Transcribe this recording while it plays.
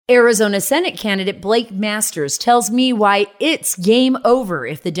Arizona Senate candidate Blake Masters tells me why it's game over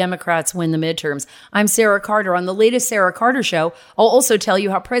if the Democrats win the midterms. I'm Sarah Carter. On the latest Sarah Carter Show, I'll also tell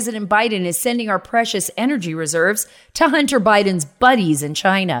you how President Biden is sending our precious energy reserves to Hunter Biden's buddies in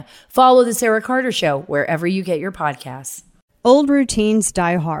China. Follow the Sarah Carter Show wherever you get your podcasts. Old routines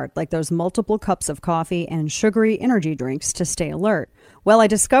die hard, like those multiple cups of coffee and sugary energy drinks to stay alert. Well, I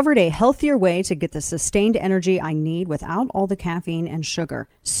discovered a healthier way to get the sustained energy I need without all the caffeine and sugar.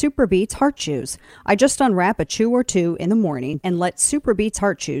 SuperBeets Heart Chews. I just unwrap a chew or two in the morning and let SuperBeets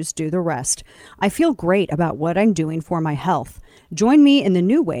Heart Chews do the rest. I feel great about what I'm doing for my health. Join me in the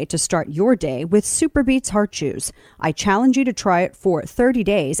new way to start your day with SuperBeets Heart Chews. I challenge you to try it for 30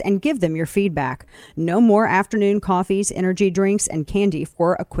 days and give them your feedback. No more afternoon coffees, energy drinks, and candy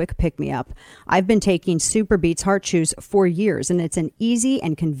for a quick pick-me-up. I've been taking SuperBeets Heart Chews for years, and it's an easy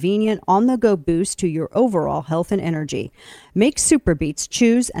and convenient on-the-go boost to your overall health and energy. Make SuperBeets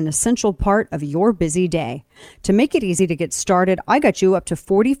Chews an essential part of your busy day. To make it easy to get started, I got you up to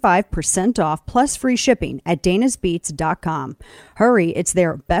 45% off plus free shipping at danasbeats.com. Hurry, it's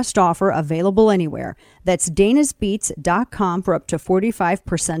their best offer available anywhere. That's danasbeats.com for up to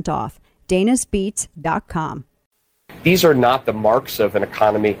 45% off. danasbeats.com. These are not the marks of an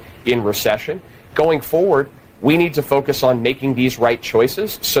economy in recession. Going forward, we need to focus on making these right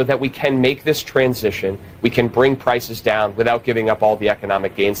choices so that we can make this transition. We can bring prices down without giving up all the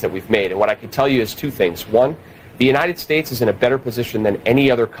economic gains that we've made. And what I can tell you is two things. One, the United States is in a better position than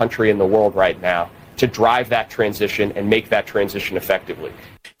any other country in the world right now to drive that transition and make that transition effectively.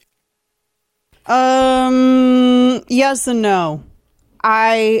 Yes and no.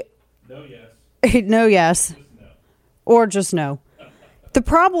 No, yes. No, yes. Just no. Or just no. The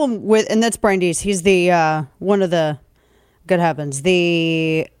problem with, and that's Brian Deese, he's the, one of the, good heavens,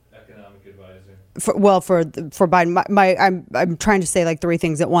 the Economic advisor. For Biden, I'm trying to say like three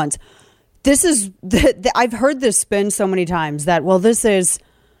things at once. This is, I've heard this spin so many times that, well, this is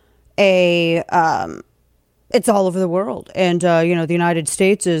it's all over the world. And, the United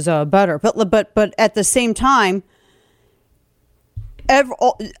States is better. But at the same time, where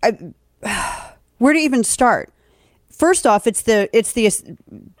to even start? First off, it's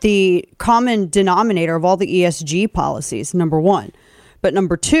the common denominator of all the ESG policies, number one. But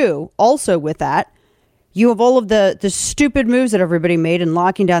number two, also with that, you have all of the stupid moves that everybody made in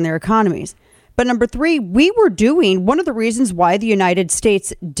locking down their economies. But number three, we were doing one of the reasons why the United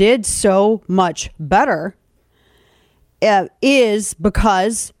States did so much better is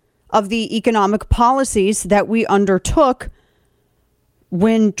because of the economic policies that we undertook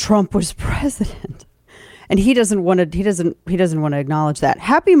when Trump was president. And he doesn't want to acknowledge that.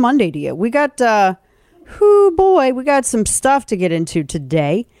 Happy Monday to you. We got we got some stuff to get into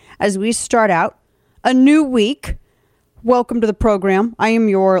today as we start out a new week. Welcome to the program. I am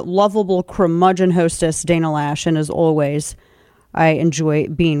your lovable curmudgeon hostess, Dana Lash, and as always, I enjoy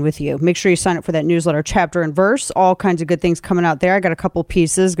being with you. Make sure you sign up for that newsletter, Chapter and Verse. All kinds of good things coming out there. I got a couple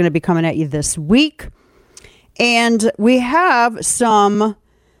pieces going to be coming at you this week. And we have some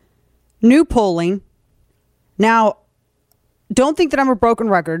new polling. Now, don't think that I'm a broken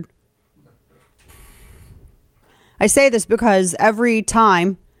record. I say this because every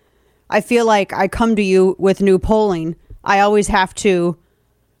time I feel like I come to you with new polling, I always have to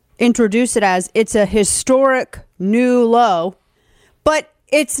introduce it as it's a historic new low. But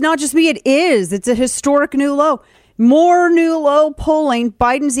it's not just me, it is. It's a historic new low. More new low polling.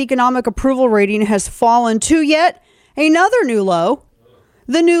 Biden's economic approval rating has fallen to yet another new low.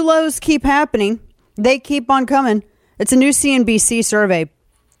 The new lows keep happening. They keep on coming. It's a new CNBC survey.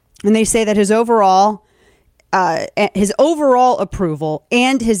 And they say that his overall approval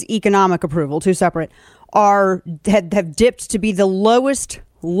and his economic approval, two separate, have dipped to be the lowest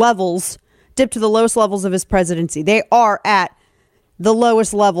levels, dipped to the lowest levels of his presidency. They are at the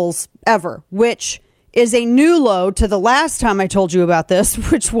lowest levels ever, which is a new low to the last time I told you about this,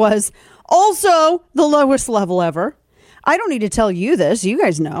 which was also the lowest level ever. I don't need to tell you this. You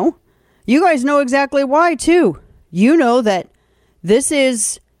guys know. You guys know exactly why, too. You know that this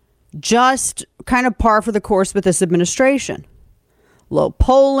is just kind of par for the course with this administration. Low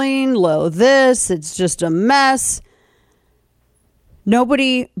polling, low this. It's just a mess.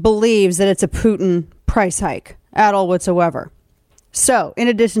 Nobody believes that it's a Putin price hike at all whatsoever. So, in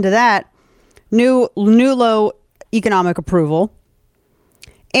addition to that, new low economic approval.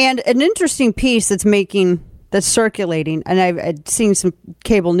 And an interesting piece that's circulating, and I've seen some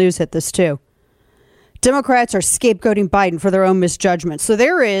cable news hit this too. Democrats are scapegoating Biden for their own misjudgment. So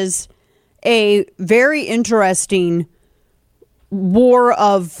there is a very interesting war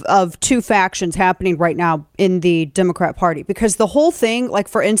of two factions happening right now in the Democrat Party, because the whole thing, like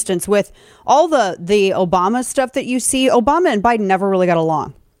for instance, with all the Obama stuff that you see, Obama and Biden never really got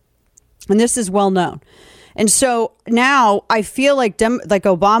along, and this is well known. And so now I feel like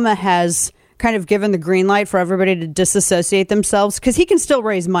Obama has kind of given the green light for everybody to disassociate themselves, because he can still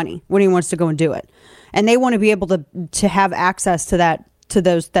raise money when he wants to go and do it, and they want to be able to have access to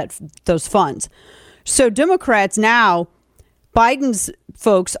those funds. So Democrats now, Biden's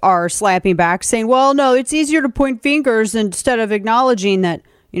folks are slapping back, saying, well, no, it's easier to point fingers instead of acknowledging that,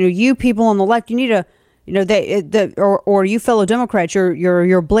 you people on the left, you need to, or you fellow Democrats,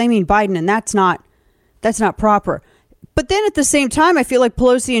 you're blaming Biden, and that's not proper. But then at the same time, I feel like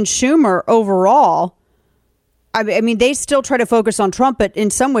Pelosi and Schumer overall, I mean, they still try to focus on Trump, but in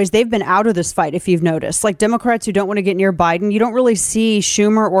some ways they've been out of this fight, if you've noticed. Like Democrats who don't want to get near Biden, you don't really see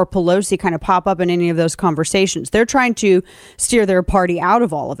Schumer or Pelosi kind of pop up in any of those conversations. They're trying to steer their party out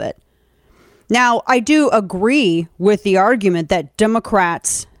of all of it. Now, I do agree with the argument that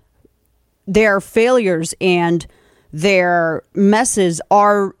Democrats, their failures and their messes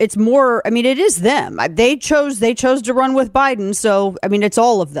it's more, I mean, it is them. They chose to run with Biden. So, I mean, it's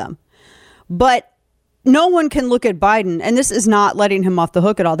all of them. But no one can look at Biden, and this is not letting him off the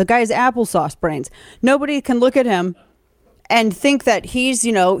hook at all. The guy has applesauce brains. Nobody can look at him and think that he's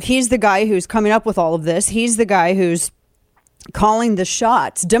the guy who's coming up with all of this. He's the guy who's calling the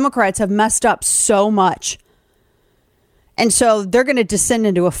shots. Democrats have messed up so much. And so they're going to descend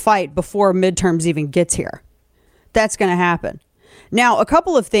into a fight before midterms even gets here. That's going to happen. Now, a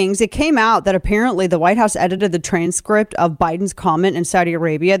couple of things. It came out that apparently the White House edited the transcript of Biden's comment in Saudi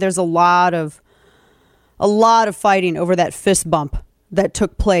Arabia. There's a lot of fighting over that fist bump that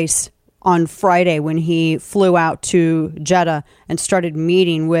took place on Friday when he flew out to Jeddah and started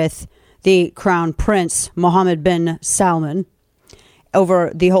meeting with the Crown Prince Mohammed bin Salman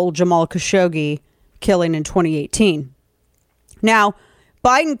over the whole Jamal Khashoggi killing in 2018. Now,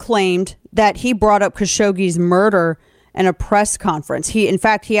 Biden claimed that he brought up Khashoggi's murder in a press conference. He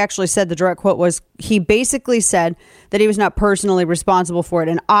actually said, the direct quote was, he basically said that he was not personally responsible for it,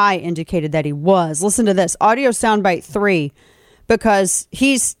 and I indicated that he was. Listen to this, audio soundbite 3, because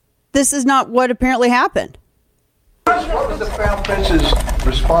this is not what apparently happened. What was the Crown Prince's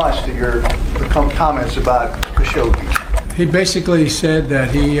response to your comments about Khashoggi? He basically said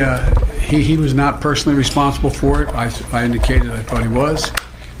that he was not personally responsible for it. I indicated I thought he was.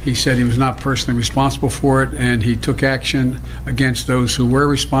 He said he was not personally responsible for it, and he took action against those who were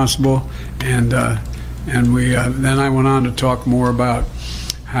responsible. And we then I went on to talk more about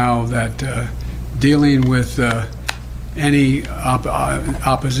how that dealing with any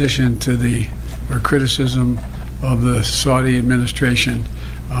opposition to or criticism of the Saudi administration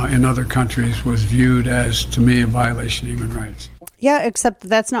in other countries was viewed as, to me, a violation of human rights. Yeah, except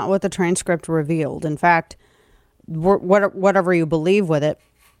that's not what the transcript revealed. In fact, whatever you believe with it,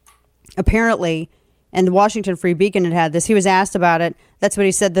 apparently, and the Washington Free Beacon had this, he was asked about it. That's what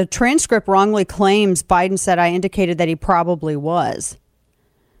he said. The transcript wrongly claims Biden said I indicated that he probably was.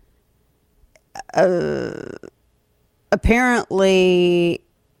 Apparently,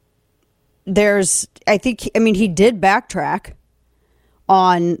 he did backtrack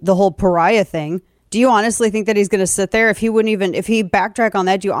on the whole pariah thing. Do you honestly think that he's going to sit there? If he backtrack on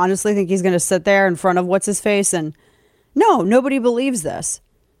that, do you honestly think he's going to sit there in front of what's his face? And no, nobody believes this.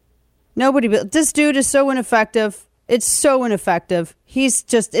 This dude is so ineffective. It's so ineffective.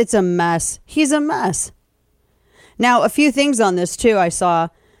 It's a mess. He's a mess. Now, a few things on this too. I saw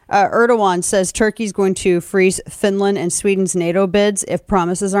Erdogan says Turkey's going to freeze Finland and Sweden's NATO bids if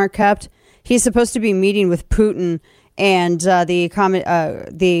promises aren't kept. He's supposed to be meeting with Putin and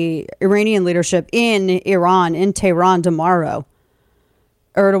the Iranian leadership in Iran, in Tehran tomorrow.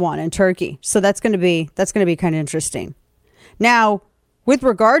 Erdogan in Turkey. So that's going to be kind of interesting. Now, with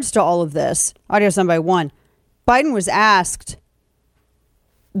regards to all of this, audio soundbite 1, Biden was asked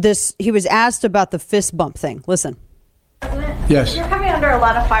this. He was asked about the fist bump thing. Listen. Yes. You're coming under a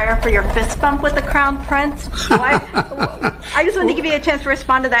lot of fire for your fist bump with the Crown Prince. I just wanted to give you a chance to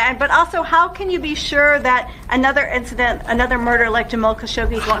respond to that. But also, how can you be sure that another incident, another murder like Jamal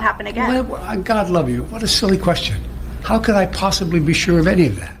Khashoggi's won't happen again? Well, God love you. What a silly question. How could I possibly be sure of any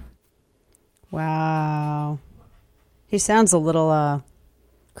of that? Wow. He sounds a little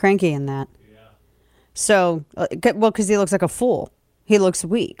cranky in that. Yeah. So, because he looks like a fool. He looks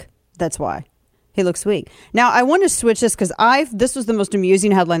weak. That's why. He looks weak. Now, I want to switch this because this was the most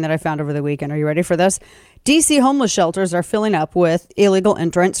amusing headline that I found over the weekend. Are you ready for this? D.C. homeless shelters are filling up with illegal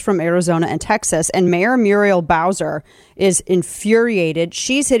entrants from Arizona and Texas, and Mayor Muriel Bowser is infuriated.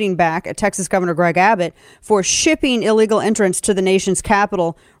 She's hitting back at Texas Governor Greg Abbott for shipping illegal entrants to the nation's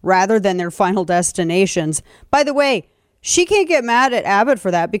capital rather than their final destinations. By the way, she can't get mad at Abbott for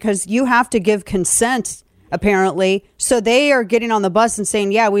that because you have to give consent, apparently. So they are getting on the bus and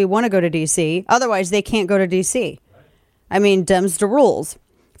saying, yeah, we want to go to D.C. Otherwise, they can't go to D.C. I mean, Dems the rules.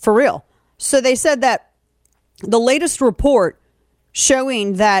 For real. So they said that the latest report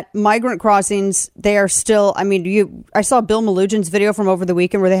showing that migrant crossings, they are still, I saw Bill Malugin's video from over the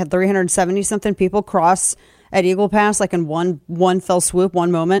weekend where they had 370 something people cross at Eagle Pass, like in one fell swoop,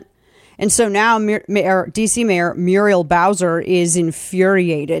 one moment. And so now DC Mayor Muriel Bowser is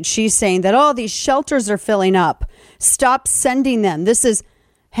infuriated. She's saying that, these shelters are filling up. Stop sending them.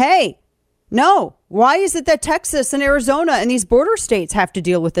 Hey, no. Why is it that Texas and Arizona and these border states have to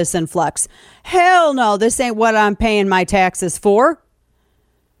deal with this influx? Hell no, this ain't what I'm paying my taxes for.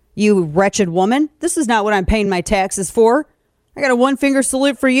 You wretched woman. This is not what I'm paying my taxes for. I got a one finger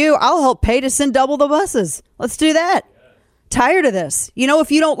salute for you. I'll help pay to send double the buses. Let's do that. Tired of this.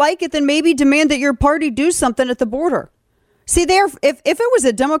 If you don't like it, then maybe demand that your party do something at the border. See, if it was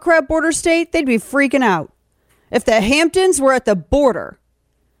a Democrat border state, they'd be freaking out. If the Hamptons were at the border,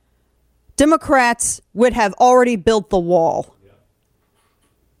 Democrats would have already built the wall.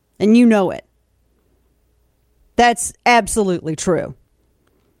 And you know it. That's absolutely true.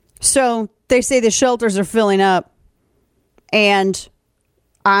 So they say the shelters are filling up. And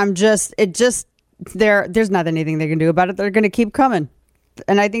there's not anything they can do about it. They're going to keep coming.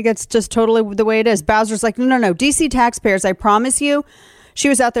 And I think that's just totally the way it is. Bowser's like, no. DC taxpayers, I promise you. She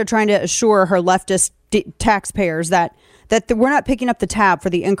was out there trying to assure her leftist taxpayers that we're not picking up the tab for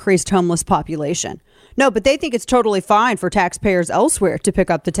the increased homeless population. No, but they think it's totally fine for taxpayers elsewhere to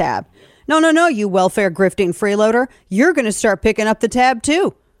pick up the tab. No, you welfare grifting freeloader. You're going to start picking up the tab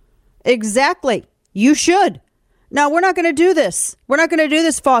too. Exactly. You should. No, we're not going to do this. We're not going to do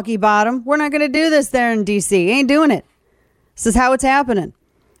this, Foggy Bottom. We're not going to do this there in D.C. Ain't doing it. This is how it's happening.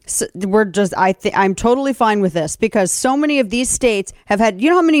 So I'm totally fine with this because so many of these states have had,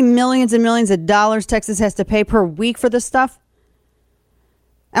 how many millions and millions of dollars Texas has to pay per week for this stuff?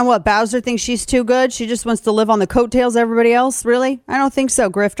 And what, Bowser thinks she's too good? She just wants to live on the coattails of everybody else? Really? I don't think so,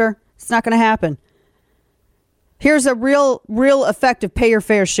 grifter. It's not going to happen. Here's a real effective pay your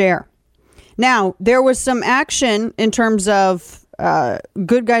fair share. Now, there was some action in terms of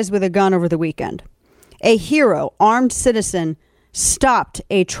good guys with a gun over the weekend. A hero, armed citizen, stopped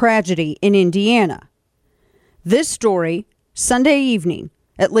a tragedy in Indiana. This story, Sunday evening,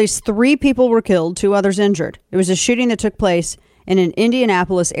 at least 3 people were killed, 2 others injured. It was a shooting that took place in an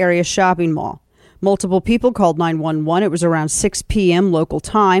Indianapolis area shopping mall. Multiple people called 911. It was around 6 p.m. local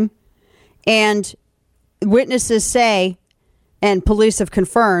time. And witnesses say, and police have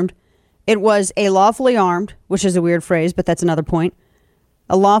confirmed, it was a lawfully armed, which is a weird phrase, but that's another point,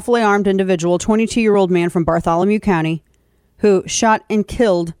 a lawfully armed individual, 22-year-old man from Bartholomew County, who shot and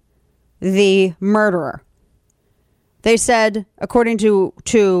killed the murderer. They said, according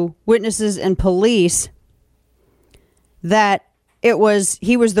to witnesses and police, that he was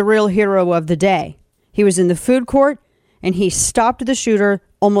the real hero of the day. He was in the food court, and he stopped the shooter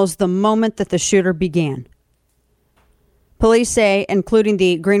almost the moment that the shooter began. Police say, including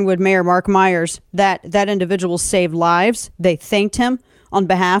the Greenwood mayor, Mark Myers, that individual saved lives. They thanked him on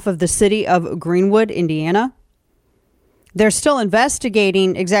behalf of the city of Greenwood, Indiana. They're still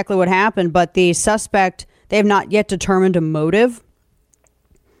investigating exactly what happened, but the suspect, they have not yet determined a motive.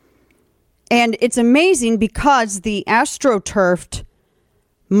 And it's amazing because the AstroTurfed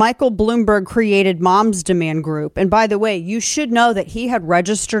Michael Bloomberg created Moms Demand Group. And by the way, you should know that he had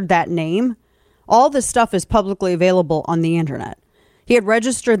registered that name. All this stuff is publicly available on the internet. He had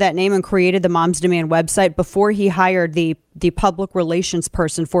registered that name and created the Moms Demand website before he hired the public relations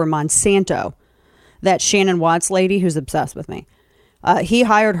person for Monsanto, that Shannon Watts lady who's obsessed with me. He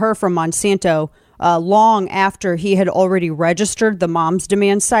hired her from Monsanto long after he had already registered the Moms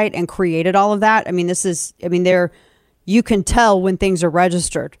Demand site and created all of that. You can tell when things are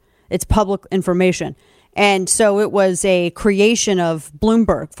registered. It's public information. And so it was a creation of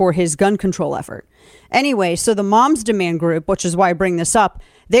Bloomberg for his gun control effort. Anyway, so the Moms Demand Group, which is why I bring this up,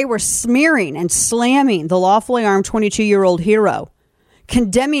 they were smearing and slamming the lawfully armed 22-year-old hero,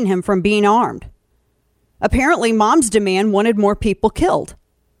 condemning him from being armed. Apparently, Moms Demand wanted more people killed.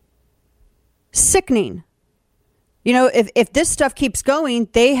 Sickening. If this stuff keeps going,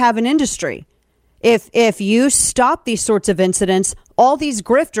 they have an industry. If you stop these sorts of incidents, all these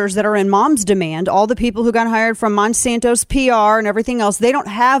grifters that are in Mom's Demand, all the people who got hired from Monsanto's PR and everything else, they don't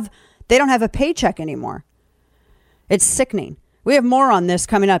have a paycheck anymore. It's sickening. We have more on this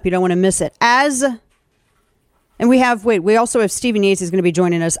coming up. You don't want to miss it. And we also have Stephen Yates is going to be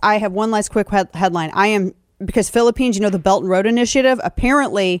joining us. I have one last quick headline. Because Philippines, the Belt and Road Initiative,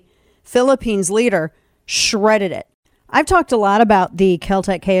 apparently Philippines leader shredded it. I've talked a lot about the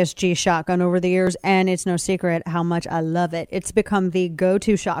Kel-Tec KSG shotgun over the years, and it's no secret how much I love it. It's become the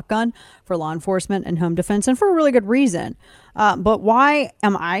go-to shotgun for law enforcement and home defense, and for a really good reason. But why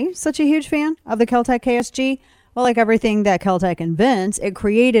am I such a huge fan of the Kel-Tec KSG? Well, like everything that Kel-Tec invents, it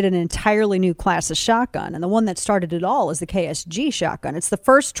created an entirely new class of shotgun. And the one that started it all is the KSG shotgun. It's the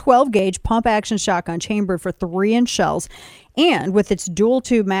first 12-gauge pump-action shotgun chambered for 3-inch shells. And with its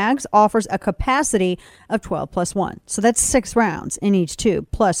dual-tube mags, offers a capacity of 12 plus 1. So that's 6 rounds in each tube,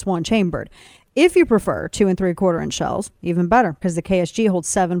 plus 1 chambered. If you prefer 2 3/4-inch shells, even better, because the KSG holds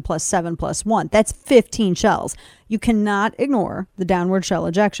 7 plus 7 plus 1. That's 15 shells. You cannot ignore the downward shell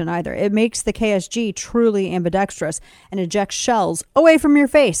ejection either. It makes the KSG truly ambidextrous and ejects shells away from your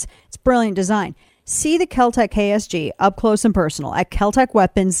face. It's brilliant design. See the Kel-Tec KSG up close and personal at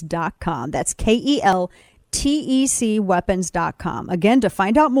KelTecWeapons.com. That's KelTec weapons.com. Again, to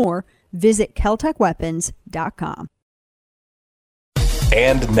find out more, visit KelTecWeapons.com.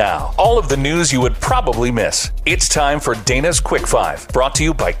 And now, all of the news you would probably miss. It's time for Dana's Quick 5, brought to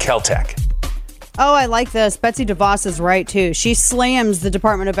you by Kel-Tec. Oh, I like this. Betsy DeVos is right, too. She slams the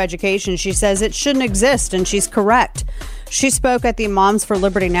Department of Education. She says it shouldn't exist, and she's correct. She spoke at the Moms for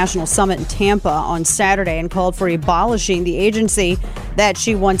Liberty National Summit in Tampa on Saturday and called for abolishing the agency that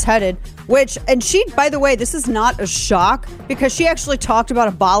she once headed, and she, by the way, this is not a shock because she actually talked about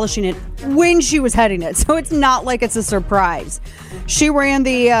abolishing it when she was heading it. So it's not like it's a surprise. She ran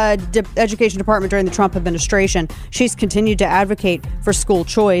the education department during the Trump administration. She's continued to advocate for school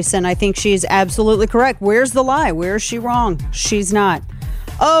choice, and I think she's absolutely correct. Where's the lie? Where is she wrong? She's not.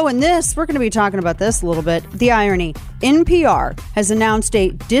 Oh, and we're going to be talking about this a little bit. The irony. NPR has announced a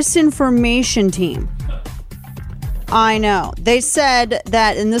disinformation team. I know. They said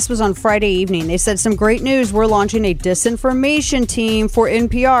that, and this was on Friday evening, they said some great news. We're launching a disinformation team for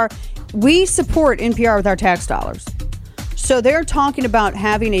NPR. We support NPR with our tax dollars. So they're talking about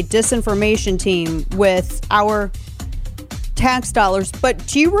having a disinformation team with our tax dollars. But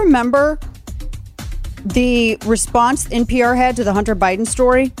do you remember the response NPR had to the Hunter Biden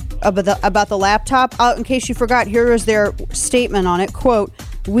story about the laptop? In case you forgot, here is their statement on it. Quote,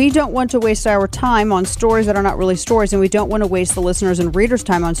 "We don't want to waste our time on stories that are not really stories, and we don't want to waste the listeners' and readers'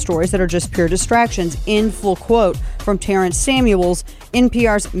 time on stories that are just pure distractions." In full quote from Terrence Samuels,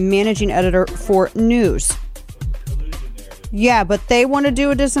 NPR's managing editor for news. Yeah, but they want to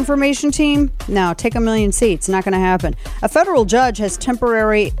do a disinformation team? No, take 1,000,000 seats. Not going to happen. A federal judge has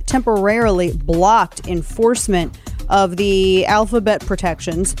temporarily blocked enforcement of the alphabet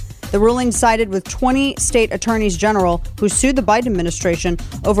protections. The ruling sided with 20 state attorneys general who sued the Biden administration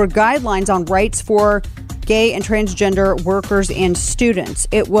over guidelines on rights for gay and transgender workers and students.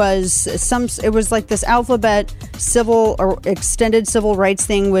 It was like this alphabet civil or extended civil rights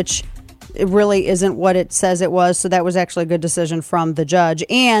thing, which it really isn't what it says it was. So that was actually a good decision from the judge.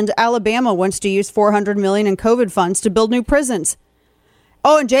 And Alabama wants to use $400 million in COVID funds to build new prisons.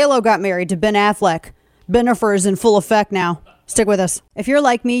 Oh, and J-Lo got married to Ben Affleck. Bennifer is in full effect now. Stick with us. If you're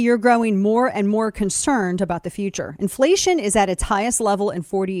like me, you're growing more and more concerned about the future. Inflation is at its highest level in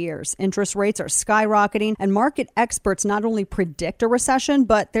 40 years. Interest rates are skyrocketing, and market experts not only predict a recession,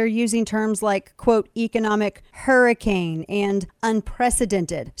 but they're using terms like, quote, economic hurricane and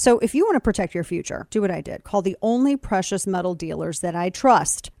unprecedented. So if you want to protect your future, do what I did. Call the only precious metal dealers that I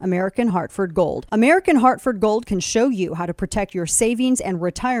trust, American Hartford Gold. American Hartford Gold can show you how to protect your savings and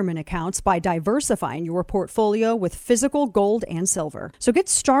retirement accounts by diversifying your portfolio with physical gold and silver. So get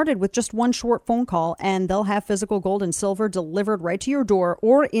started with just one short phone call, and they'll have physical gold and silver delivered right to your door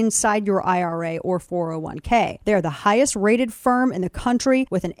or inside your IRA or 401k. They're the highest rated firm in the country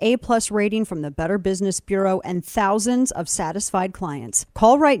with an A+ rating from the Better Business Bureau and thousands of satisfied clients.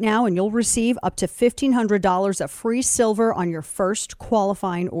 Call right now and you'll receive up to $1,500 of free silver on your first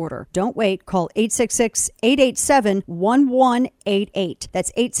qualifying order. Don't wait. Call 866-887-1188.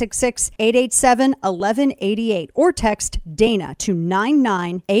 That's 866-887-1188 or text Dana to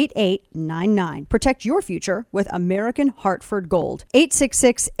 998899. Protect your future with American Hartford Gold.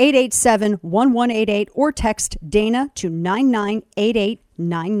 866-887-1188 or text Dana to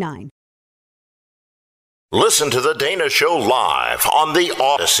 998899. Listen to The Dana Show live on the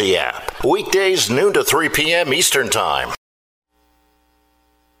Odyssey app. Weekdays noon to 3 p.m. Eastern Time.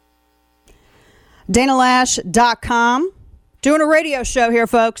 DanaLash.com. Doing a radio show here,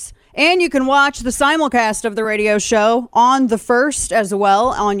 folks. And you can watch the simulcast of the radio show on The First as well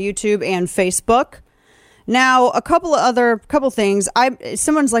on YouTube and Facebook. Now, a couple things.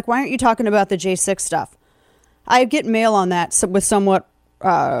 Someone's like, why aren't you talking about the J6 stuff? I get mail on that with some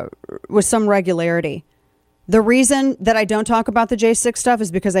regularity. The reason that I don't talk about the J6 stuff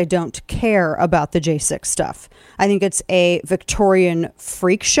is because I don't care about the J6 stuff. I think it's a Victorian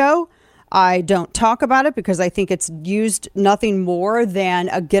freak show. I don't talk about it because I think it's used nothing more than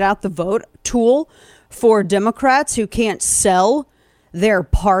a get out the vote tool for Democrats who can't sell their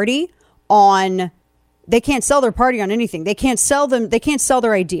party on. They can't sell their party on anything. They can't sell them. They can't sell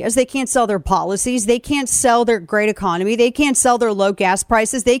their ideas. They can't sell their policies. They can't sell their great economy. They can't sell their low gas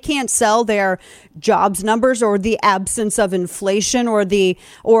prices. They can't sell their jobs numbers or the absence of inflation or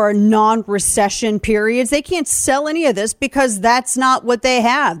non-recession periods. They can't sell any of this because that's not what they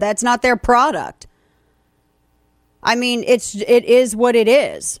have. That's not their product. I mean, it is what it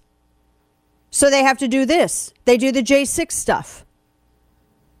is. So they have to do this. They do the J6 stuff.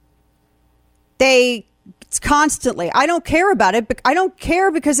 It's constantly. I don't care about it, but I don't care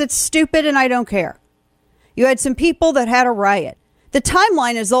because it's stupid and I don't care. You had some people that had a riot. The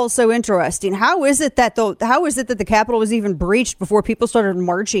timeline is also interesting. How is it that the Capitol was even breached before people started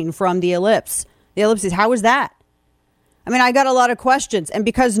marching from the ellipses? How is that? I mean, I got a lot of questions, and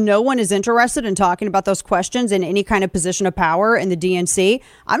because no one is interested in talking about those questions in any kind of position of power in the DNC,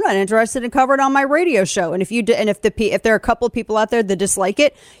 I'm not interested in covering it on my radio show. And if there are a couple of people out there that dislike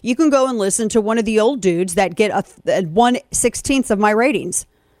it, you can go and listen to one of the old dudes that get a 1/16 of my ratings.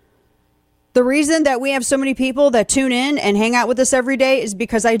 The reason that we have so many people that tune in and hang out with us every day is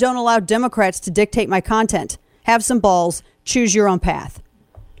because I don't allow Democrats to dictate my content. Have some balls, choose your own path.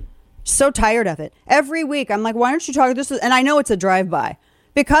 So tired of it. Every week, I'm like, why don't you talk this? And I know it's a drive-by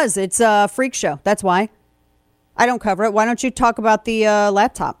because it's a freak show. That's why I don't cover it. Why don't you talk about the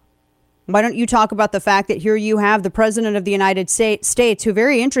laptop? Why don't you talk about the fact that here you have the president of the United States, who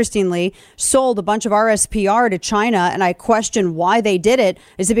very interestingly sold a bunch of RSPR to China, and I question why they did it.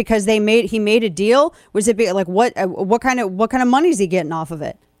 Is it because he made a deal? Was it like what kind of money is he getting off of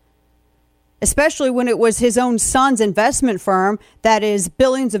it? Especially when it was his own son's investment firm that is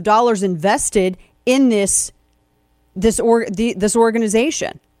billions of dollars invested in this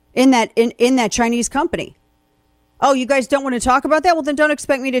organization, in that Chinese company. Oh, you guys don't want to talk about that? Well, then don't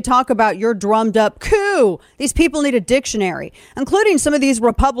expect me to talk about your drummed up coup. These people need a dictionary, including some of these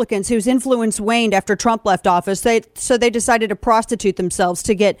Republicans whose influence waned after Trump left office. So they decided to prostitute themselves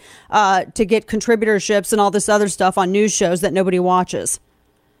to get contributorships and all this other stuff on news shows that nobody watches.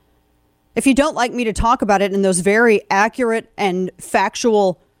 If you don't like me to talk about it in those very accurate and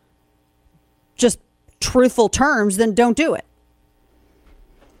factual, just truthful terms, then don't do it.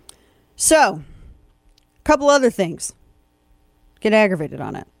 So, a couple other things. Get aggravated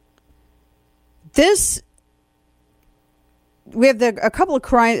on it. We have a couple of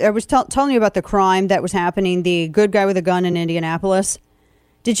crimes. I was telling you about the crime that was happening, the good guy with a gun in Indianapolis.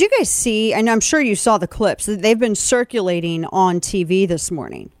 Did you guys see, and I'm sure you saw the clips, they've been circulating on TV this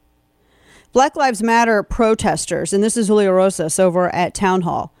morning. Black Lives Matter protesters, and this is Julio Rosas over at Town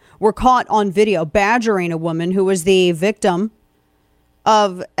Hall, were caught on video badgering a woman who was the victim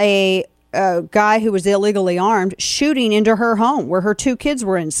of a guy who was illegally armed shooting into her home where her 2 kids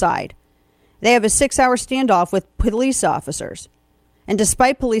were inside. They have a 6-hour standoff with police officers. And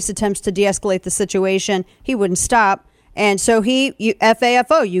despite police attempts to de-escalate the situation, he wouldn't stop. And so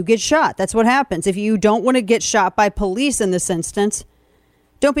FAFO, you get shot. That's what happens. If you don't want to get shot by police in this instance,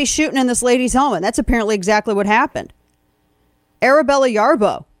 don't be shooting in this lady's home. And that's apparently exactly what happened. Arabella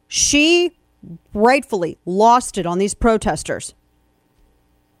Yarbo, she rightfully lost it on these protesters.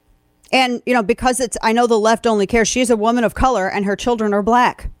 And, because I know the left only cares. She's a woman of color and her children are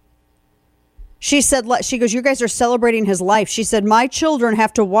black. She goes, you guys are celebrating his life. She said, my children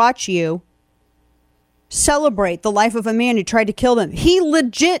have to watch you celebrate the life of a man who tried to kill them. He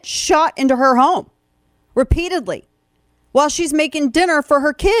legit shot into her home repeatedly while she's making dinner for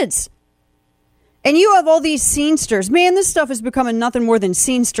her kids. And you have all these scenesters. Man, this stuff is becoming nothing more than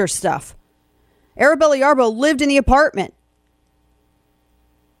scenester stuff. Arabella Yarbo lived in the apartment.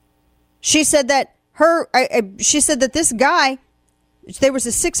 She said that this guy, there was a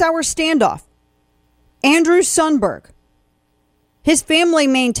 6-hour standoff. Andrew Sundberg. His family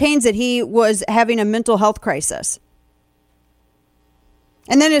maintains that he was having a mental health crisis.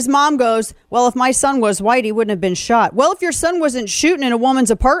 And then his mom goes, well, if my son was white, he wouldn't have been shot. Well, if your son wasn't shooting in a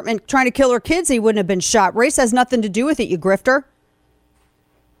woman's apartment trying to kill her kids, he wouldn't have been shot. Race has nothing to do with it, you grifter.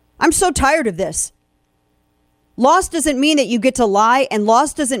 I'm so tired of this. Loss doesn't mean that you get to lie, and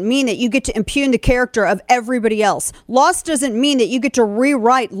loss doesn't mean that you get to impugn the character of everybody else. Loss doesn't mean that you get to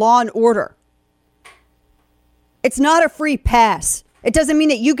rewrite law and order. It's not a free pass. It doesn't mean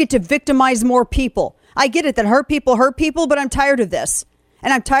that you get to victimize more people. I get it that hurt people, but I'm tired of this.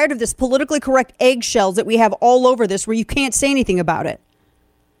 And I'm tired of this politically correct eggshells that we have all over this where you can't say anything about it.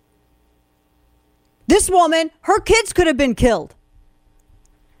 This woman, her kids could have been killed.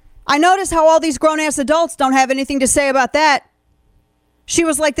 I notice how all these grown-ass adults don't have anything to say about that. She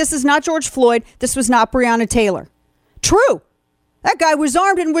was like, this is not George Floyd. This was not Breonna Taylor. True. That guy was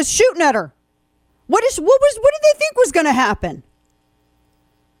armed and was shooting at her. What did they think was going to happen?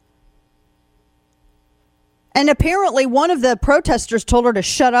 And apparently one of the protesters told her to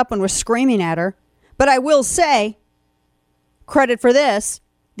shut up and was screaming at her. But I will say, credit for this,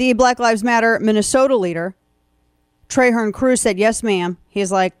 the Black Lives Matter Minnesota leader, Trahern Cruz, said, yes, ma'am.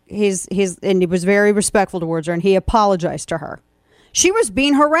 And he was very respectful towards her, and he apologized to her. She was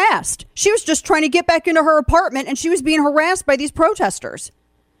being harassed. She was just trying to get back into her apartment, and she was being harassed by these protesters.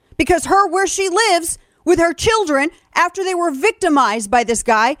 Because where she lives with her children, after they were victimized by this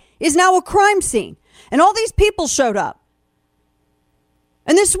guy, is now a crime scene. And all these people showed up.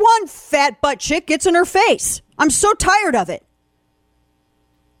 And this one fat butt chick gets in her face. I'm so tired of it.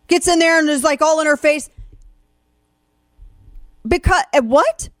 Gets in there and is like all in her face. Because,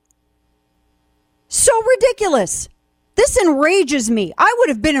 what? So ridiculous. This enrages me. I would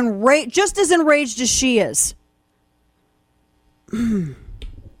have been just as enraged as she is.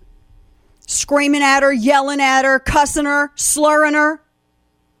 Screaming at her, yelling at her, cussing her, slurring her.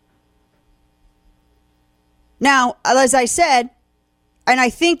 Now, as I said, and I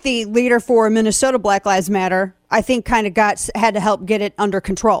think the leader for Minnesota Black Lives Matter, I think kind of had to help get it under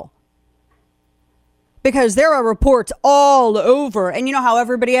control. Because there are reports all over, and you know how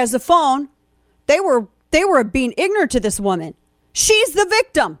everybody has a phone. They were being ignorant to this woman. She's the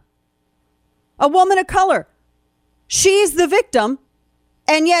victim. A woman of color. She's the victim,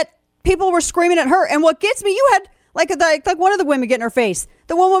 and yet people were screaming at her. And what gets me, you had like one of the women get in her face.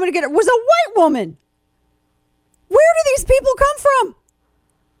 The one woman to get her was a white woman. Where do these people come from?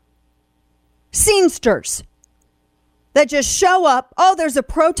 Scenesters that just show up. Oh, there's a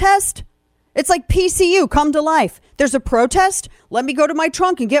protest. It's like PCU, come to life. There's a protest. Let me go to my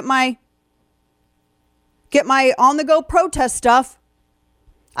trunk and get my on-the-go protest stuff.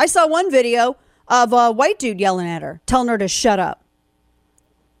 I saw one video of a white dude yelling at her, telling her to shut up.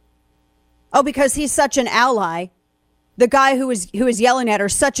 Oh, because he's such an ally. The guy who was yelling at her,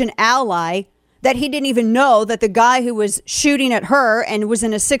 such an ally, that he didn't even know that the guy who was shooting at her and was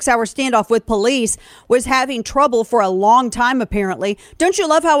in a 6-hour standoff with police was having trouble for a long time, apparently. Don't you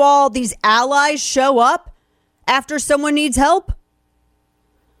love how all these allies show up after someone needs help?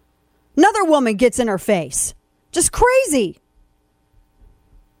 Another woman gets in her face. Just crazy.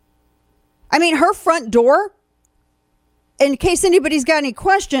 I mean, her front door, in case anybody's got any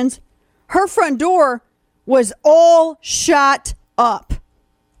questions, her front door was all shot up.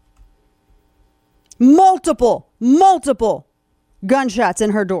 Multiple gunshots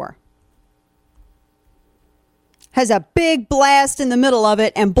in her door. Has a big blast in the middle of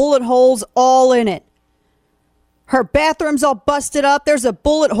it and bullet holes all in it. Her bathroom's all busted up. There's a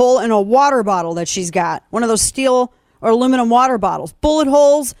bullet hole in a water bottle that she's got. One of those steel or aluminum water bottles. Bullet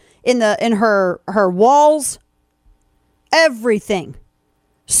holes in her walls. Everything.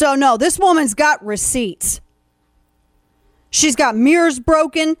 So no, this woman's got receipts. She's got mirrors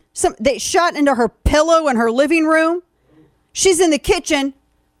broken. They shot into her pillow in her living room. She's in the kitchen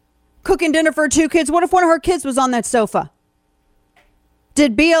cooking dinner for her 2 kids. What if one of her kids was on that sofa?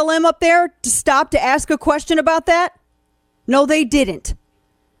 Did BLM up there to stop to ask a question about that? No, they didn't.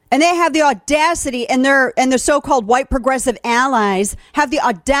 And they have the audacity, and the so-called white progressive allies have the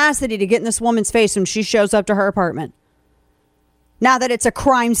audacity to get in this woman's face when she shows up to her apartment. Now that it's a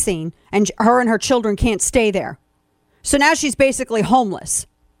crime scene and her and her children can't stay there. So now she's basically homeless.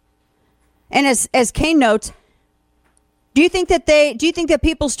 And as Kane notes, do you think that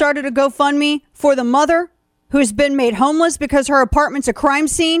people started a GoFundMe for the mother who's been made homeless because her apartment's a crime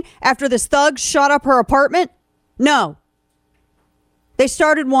scene after this thug shot up her apartment? No. They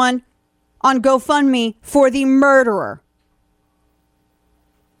started one on GoFundMe for the murderer.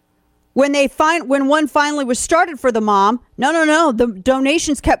 When one finally was started for the mom, no, the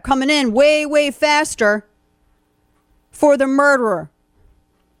donations kept coming in way, way faster. For the murderer.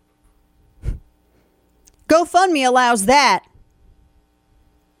 GoFundMe allows that.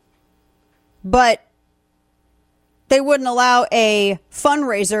 But they wouldn't allow a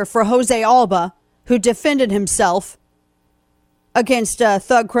fundraiser for Jose Alba, who defended himself against a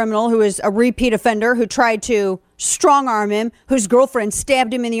thug criminal who is a repeat offender who tried to strong arm him, whose girlfriend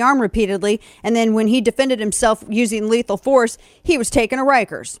stabbed him in the arm repeatedly. And then when he defended himself using lethal force, he was taken to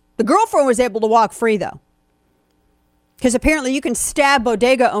Rikers. The girlfriend was able to walk free, though. Because apparently you can stab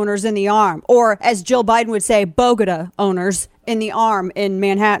bodega owners in the arm, or as Jill Biden would say, Bogota owners in the arm in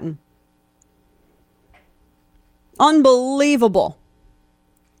Manhattan. Unbelievable.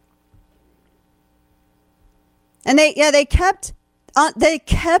 And they kept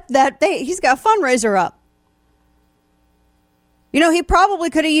that. He's got a fundraiser up. He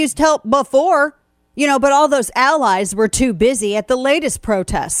probably could have used help before, but all those allies were too busy at the latest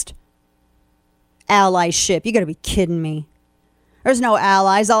protest. Allyship. You got to be kidding me. There's no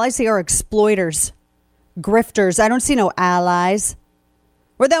allies. All I see are exploiters, grifters. I don't see no allies.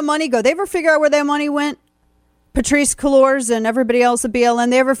 Where'd that money go? They ever figure out where that money went? Patrice Cullors and everybody else at BLM,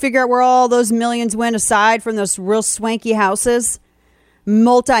 they ever figure out where all those millions went aside from those real swanky houses?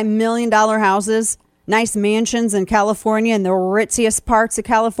 Multi-million-dollar houses, nice mansions in California and the ritziest parts of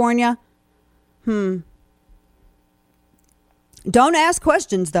California. Don't ask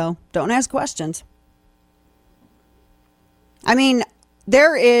questions, though. Don't ask questions. I mean,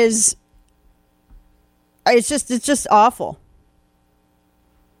 it's just awful.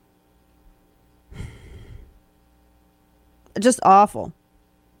 Just awful.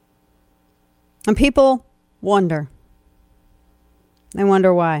 And people wonder. They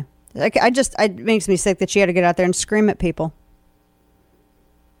wonder why. It makes me sick that she had to get out there and scream at people.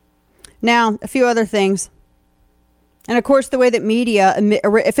 Now, a few other things. And of course, the way that media,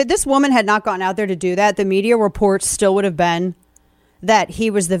 if this woman had not gone out there to do that, the media reports still would have been that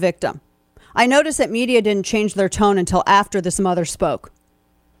he was the victim. I noticed that media didn't change their tone until after this mother spoke.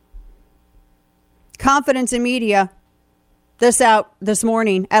 Confidence in media, this out this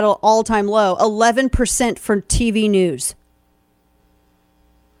morning at an all-time low, 11% for TV news.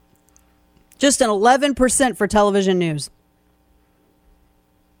 Just an 11% for television news.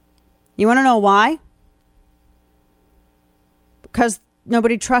 You want to know why? Because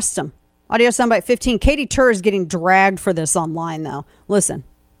nobody trusts them. Audio soundbite 15. Katie Tur is getting dragged for this online, though. Listen.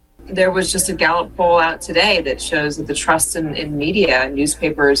 There was just a Gallup poll out today that shows that the trust in media,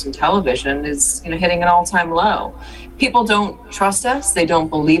 newspapers and television is hitting an all-time low. People don't trust us. They don't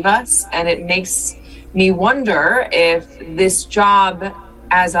believe us. And it makes me wonder if this job,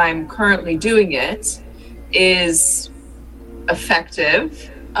 as I'm currently doing it, is effective,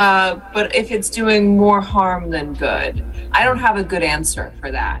 but if it's doing more harm than good. I don't have a good answer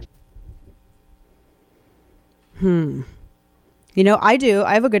for that. I do.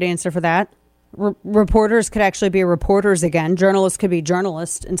 I have a good answer for that. Reporters could actually be reporters again. Journalists could be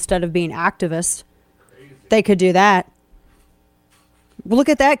journalists instead of being activists. They could do that. Look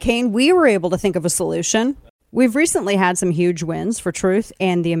at that, Kane. We were able to think of a solution. We've recently had some huge wins for truth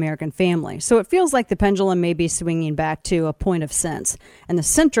and the American family, so it feels like the pendulum may be swinging back to a point of sense, and the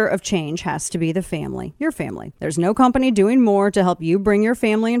center of change has to be the family, your family. There's no company doing more to help you bring your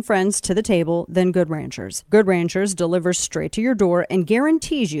family and friends to the table than Good Ranchers. Good Ranchers delivers straight to your door and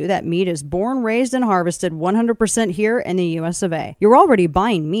guarantees you that meat is born, raised, and harvested 100% here in the U.S. of A. You're already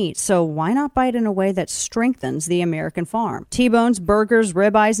buying meat, so why not buy it in a way that strengthens the American farm? T-bones, burgers,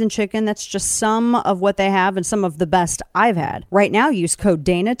 ribeyes, and chicken, that's just some of what they have, and some of the best I've had. Right now, use code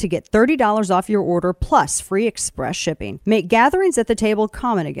Dana to get $30 off your order plus free express shipping. Make gatherings at the table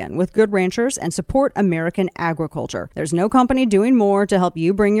common again with Good Ranchers and support American agriculture. There's no company doing more to help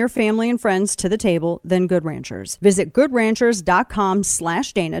you bring your family and friends to the table than Good Ranchers. Visit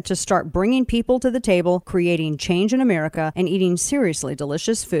goodranchers.com/Dana to start bringing people to the table, creating change in America, and eating seriously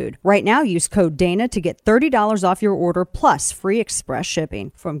delicious food. Right now, use code Dana to get $30 off your order plus free express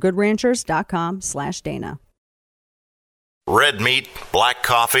shipping from goodranchers.com/Dana. Red meat, black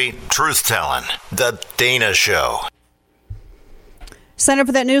coffee, truth-telling. The Dana Show. Sign up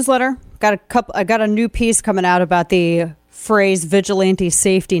for that newsletter. I got a new piece coming out about the phrase vigilante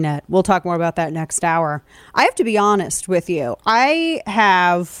safety net. We'll talk more about that next hour. I have to be honest with you.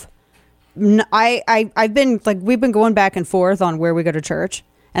 I've been we've been going back and forth on where we go to church,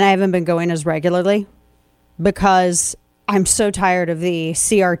 and I haven't been going as regularly because I'm so tired of the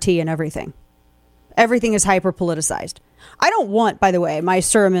CRT and everything. Everything is hyper politicized. I don't want, by the way, my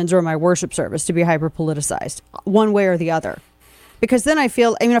sermons or my worship service to be hyper politicized one way or the other, because then I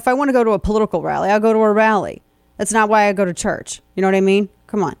feel, if I want to go to a political rally, I'll go to a rally. That's not why I go to church. You know what I mean?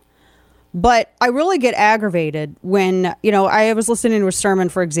 Come on. But I really get aggravated when, I was listening to a sermon,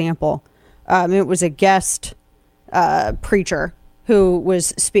 for example. It was a guest preacher who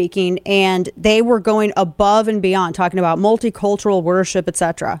was speaking, and they were going above and beyond, talking about multicultural worship,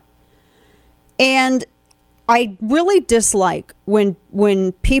 etc. And I really dislike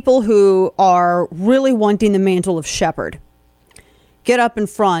when people who are really wanting the mantle of shepherd get up in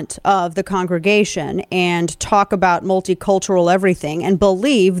front of the congregation and talk about multicultural everything and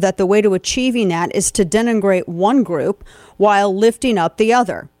believe that the way to achieving that is to denigrate one group while lifting up the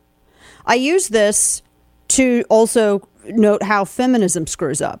other. I use this to also note how feminism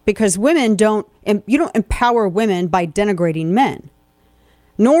screws up, because you don't empower women by denigrating men,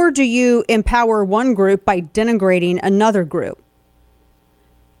 nor do you empower one group by denigrating another group.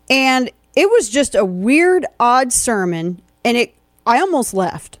 And it was just a weird, odd sermon, and I almost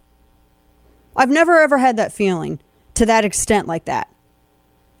left. I've never ever had that feeling to that extent like that,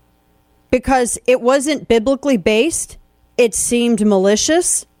 because it wasn't biblically based. It seemed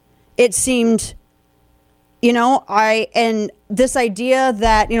malicious. It seemed, and this idea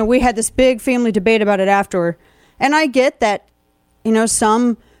that, we had this big family debate about it afterward. And I get that,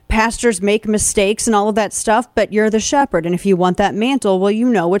 some pastors make mistakes and all of that stuff, but you're the shepherd. And if you want that mantle, well, you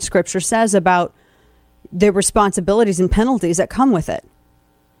know what scripture says about the responsibilities and penalties that come with it.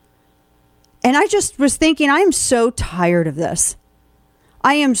 And I just was thinking, I am so tired of this.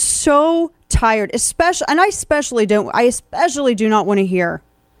 I am so tired, I especially do not want to hear.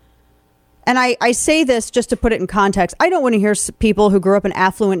 And I say this just to put it in context. I don't want to hear people who grew up in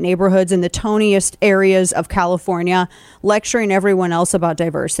affluent neighborhoods in the toniest areas of California lecturing everyone else about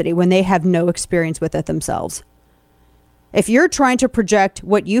diversity when they have no experience with it themselves. If you're trying to project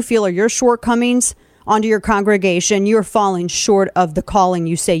what you feel are your shortcomings onto your congregation, you're falling short of the calling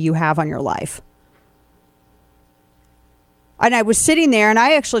you say you have on your life. And I was sitting there and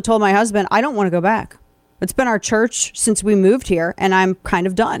I actually told my husband, I don't want to go back. It's been our church since we moved here and I'm kind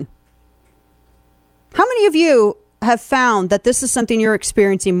of done. How many of you have found that this is something you're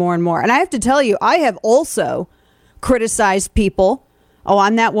experiencing more and more? And I have to tell you, I have also criticized people. Oh,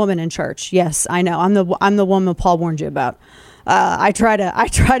 I'm that woman in church. Yes, I know. I'm the woman Paul warned you about. I try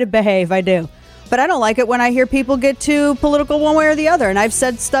to behave. I do. But I don't like it when I hear people get too political one way or the other. And I've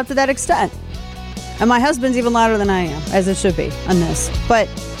said stuff to that extent. And my husband's even louder than I am, as it should be on this. But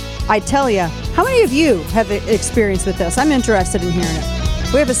I tell you, how many of you have experience with this? I'm interested in hearing it.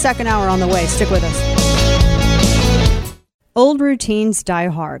 We have a second hour on the way. Stick with us. Old routines die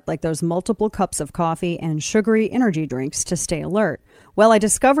hard, like those multiple cups of coffee and sugary energy drinks to stay alert. Well, I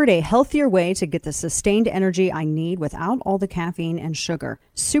discovered a healthier way to get the sustained energy I need without all the caffeine and sugar.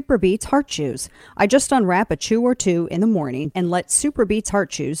 SuperBeets Heart Chews. I just unwrap a chew or two in the morning and let SuperBeets Heart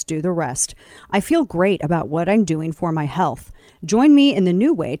Chews do the rest. I feel great about what I'm doing for my health. Join me in the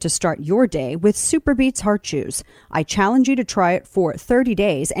new way to start your day with SuperBeets Heart Chews. I challenge you to try it for 30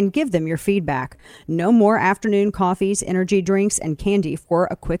 days and give them your feedback. No more afternoon coffees, energy drinks, and candy for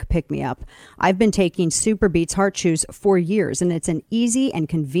a quick pick-me-up. I've been taking SuperBeets Heart Chews for years, and it's an easy and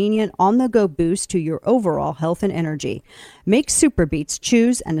convenient on-the-go boost to your overall health and energy. Make SuperBeets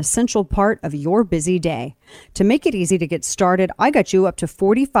Chews an essential part of your busy day. To make it easy to get started, I got you up to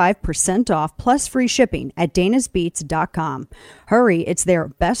 45% off plus free shipping at danasbeats.com. Hurry, it's their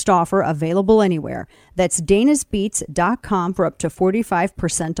best offer available anywhere. That's danasbeats.com for up to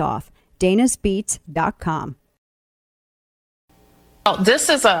 45% off. danasbeats.com. Well, this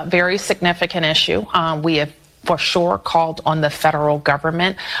is a very significant issue. We have for sure called on the federal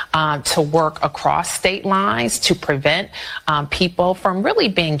government to work across state lines to prevent people from really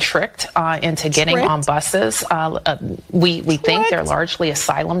being tricked into getting on buses. We think they're largely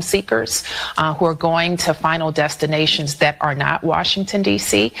asylum seekers who are going to final destinations that are not Washington,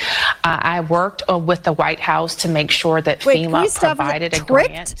 D.C. I worked with the White House to make sure that FEMA provided a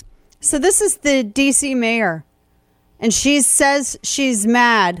grant. So this is the D.C. mayor, and she says she's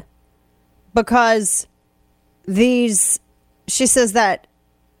mad because she says that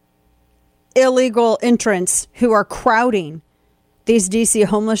illegal entrants who are crowding these DC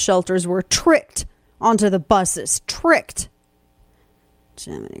homeless shelters were tricked onto the buses. Tricked.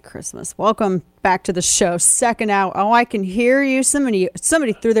 Jiminy Christmas. Welcome back to the show. Second hour. Oh, I can hear you. Somebody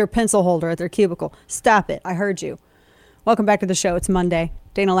threw their pencil holder at their cubicle. Stop it. I heard you. Welcome back to the show. It's Monday.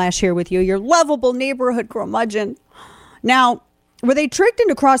 Dana Lash here with you, your lovable neighborhood curmudgeon. Now, were they tricked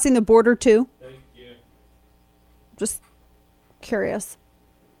into crossing the border too? Just curious.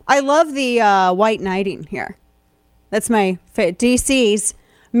 I love the white knighting here. That's my favorite. DC's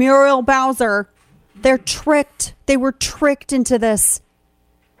Muriel Bowser. They're tricked. They were tricked into this.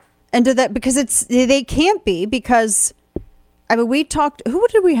 Into that because they can't be because we talked. Who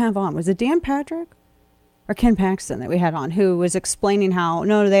did we have on? Was it Dan Patrick or Ken Paxton that we had on who was explaining how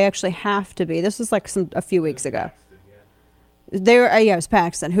no, they actually have to be. This was like a few weeks ago. It was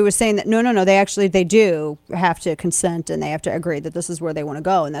Paxton who was saying that no, they do have to consent and they have to agree that this is where they want to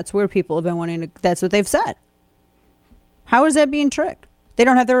go, and that's where people have been wanting to. That's what they've said. How is that being tricked? They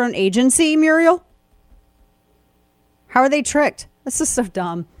don't have their own agency, Muriel? How are they tricked? This is so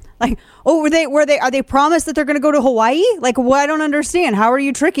dumb. Like, oh, are they promised that they're going to go to Hawaii? Like, well, I don't understand. How are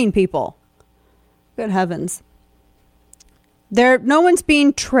you tricking people? Good heavens. No one's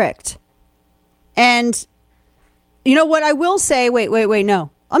being tricked. And you know what I will say? Wait,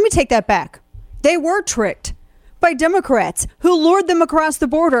 no. Let me take that back. They were tricked by Democrats who lured them across the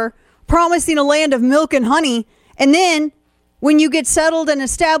border, promising a land of milk and honey. And then when you get settled and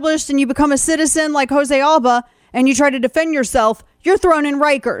established and you become a citizen like Jose Alba and you try to defend yourself, you're thrown in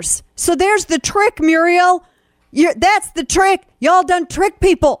Rikers. So there's the trick, Muriel. That's the trick. Y'all done trick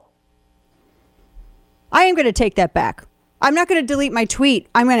people. I am going to take that back. I'm not going to delete my tweet.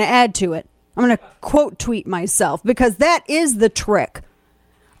 I'm going to add to it. I'm going to quote tweet myself because that is the trick.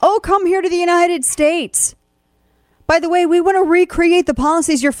 Oh, come here to the United States. By the way, we want to recreate the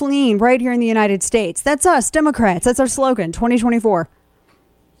policies you're fleeing right here in the United States. That's us, Democrats. That's our slogan, 2024.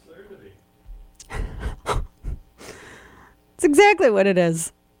 It's exactly what it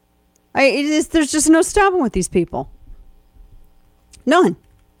is. There's just no stopping with these people. None.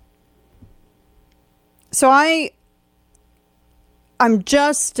 So I'm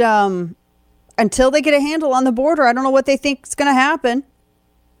just, until they get a handle on the border, I don't know what they think is going to happen.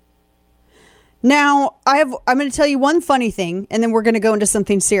 Now, I'm going to tell you one funny thing, and then we're going to go into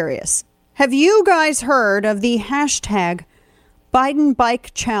something serious. Have you guys heard of the hashtag Biden Bike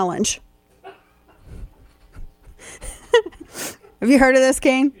Challenge? Have you heard of this,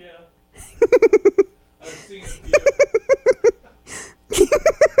 Kane? Yeah. I've seen it, yeah.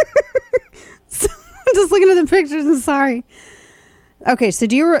 So, I'm just looking at the pictures. I'm sorry. Okay, so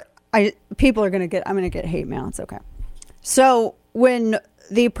I'm going to get hate mail. It's okay. So when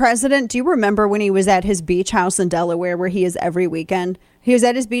the president, do you remember when he was at his beach house in Delaware where he is every weekend? He was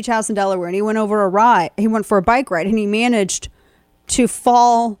at his beach house in Delaware and he went over a ride. He went for a bike ride and he managed to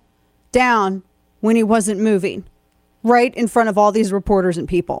fall down when he wasn't moving right in front of all these reporters and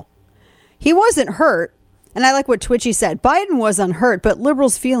people. He wasn't hurt. And I like what Twitchy said. Biden was unhurt, but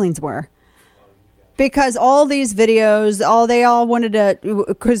liberals' feelings were. Because all these videos, they all wanted to,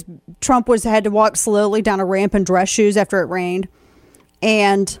 because Trump had to walk slowly down a ramp in dress shoes after it rained.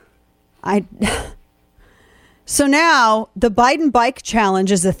 And so now the Biden Bike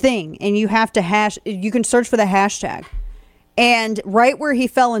Challenge is a thing, and you have to you can search for the hashtag. And right where he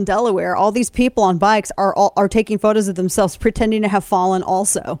fell in Delaware, all these people on bikes are taking photos of themselves pretending to have fallen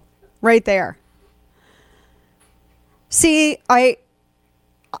also. Right there. See,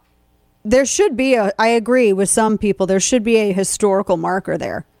 there should be I agree with some people, there should be a historical marker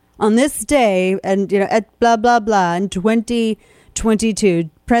there. On this day, and at blah, blah, blah, in 2022,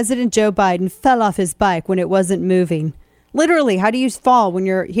 President Joe Biden fell off his bike when it wasn't moving. Literally, how do you fall when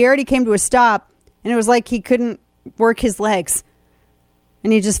he already came to a stop and it was like he couldn't work his legs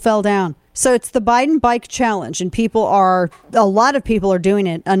and he just fell down. So it's the Biden Bike Challenge, and a lot of people are doing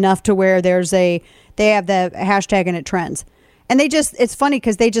it enough to where they have the hashtag and it trends. And it's funny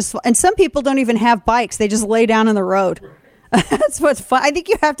because and some people don't even have bikes. They just lay down in the road. That's what's fun. I think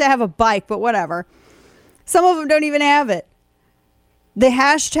you have to have a bike, but whatever. Some of them don't even have it. The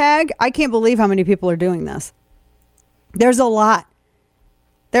hashtag, I can't believe how many people are doing this. There's a lot.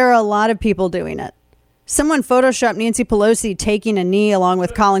 There are a lot of people doing it. Someone photoshopped Nancy Pelosi taking a knee along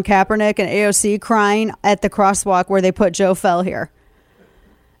with Colin Kaepernick and AOC crying at the crosswalk where they put Joe fell here.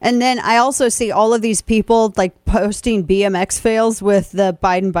 And then I also see all of these people like posting BMX fails with the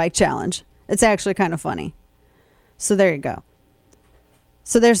Biden Bike Challenge. It's actually kind of funny. So there you go.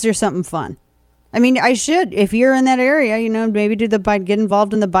 So there's something fun. I mean, if you're in that area, maybe get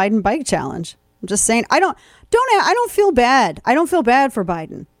involved in the Biden Bike Challenge. I'm just saying, I don't feel bad. I don't feel bad for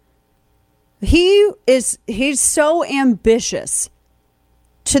Biden. He's so ambitious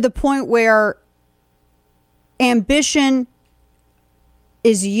to the point where ambition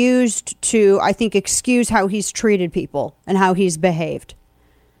is used to, I think, excuse how he's treated people and how he's behaved.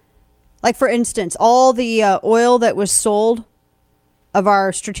 Like, for instance, all the oil that was sold of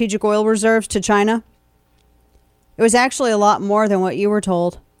our strategic oil reserves to China, it was actually a lot more than what you were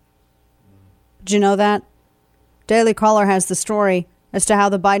told. Did you know that? Daily Caller has the story as to how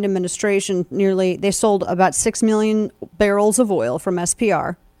the Biden administration they sold about 6 million barrels of oil from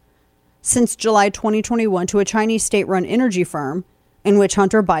SPR since July 2021 to a Chinese state-run energy firm in which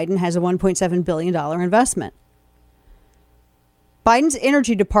Hunter Biden has a $1.7 billion investment. Biden's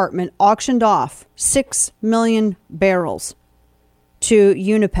energy department auctioned off 6 million barrels to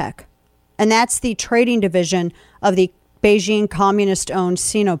Unipec, and that's the trading division of the Beijing communist-owned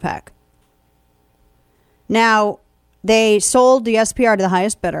Sinopec. Now, they sold the SPR to the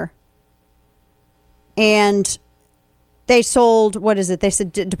highest bidder, and They sold, what is it? They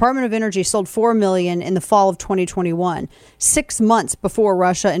said Department of Energy sold 4 million in the fall of 2021, 6 months before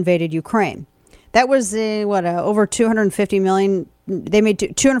Russia invaded Ukraine. That was over 250 million. They made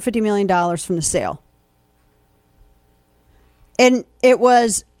 $250 million from the sale. And it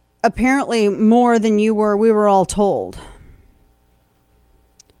was apparently more than we were all told.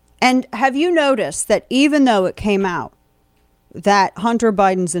 And have you noticed that even though it came out that Hunter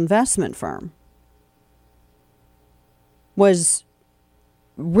Biden's investment firm was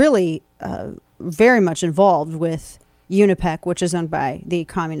really very much involved with Unipec, which is owned by the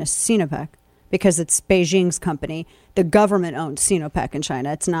communist Sinopec, because it's Beijing's company. The government owns Sinopec in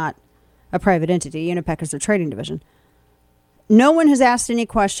China. It's not a private entity. Unipec is their trading division. No one has asked any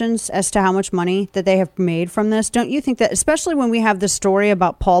questions as to how much money that they have made from this. Don't you think that, especially when we have this story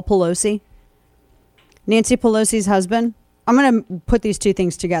about Paul Pelosi, Nancy Pelosi's husband? I'm going to put these two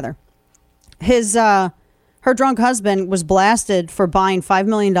things together. Her drunk husband was blasted for buying $5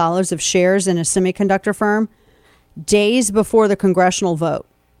 million of shares in a semiconductor firm days before the congressional vote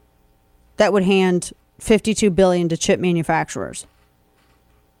that would hand $52 billion to chip manufacturers.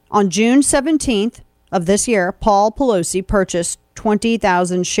 On June 17th of this year, Paul Pelosi purchased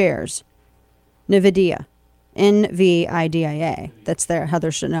 20,000 shares. NVIDIA. NVIDIA. That's how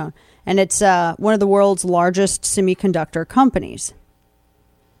they're known. And it's one of the world's largest semiconductor companies.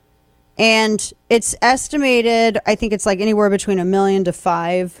 And it's estimated, I think it's like anywhere between $1 million to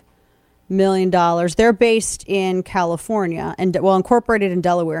 $5 million. They're based in California and incorporated in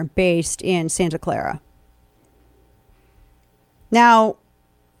Delaware, based in Santa Clara. Now,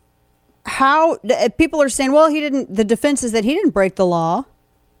 how people are saying, well, the defense is that he didn't break the law.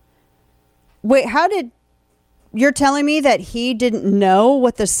 Wait, you're telling me that he didn't know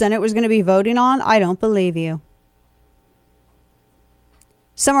what the Senate was going to be voting on? I don't believe you.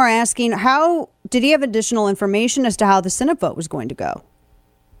 Some are asking, how did he have additional information as to how the Senate vote was going to go?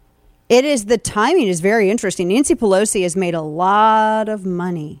 The timing is very interesting. Nancy Pelosi has made a lot of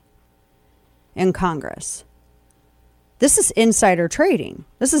money in Congress. This is insider trading.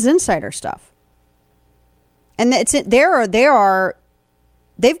 This is insider stuff. And they've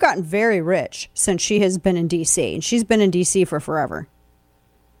gotten very rich since she has been in D.C. And she's been in D.C. for forever.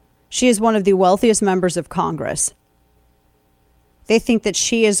 She is one of the wealthiest members of Congress. They think that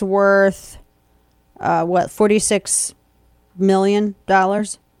she is worth, $46 million?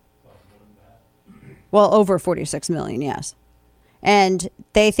 Well, over 46 million, yes. And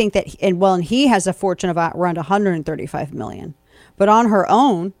they think that, and he has a fortune of around 135 million. But on her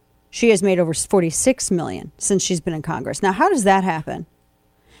own, she has made over 46 million since she's been in Congress. Now, how does that happen?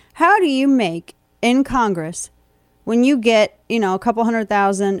 How do you make in Congress when you get, a couple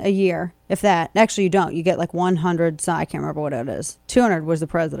 $100,000 a year, if that? Actually, you don't. You get like 100, I can't remember what it is. 200 was the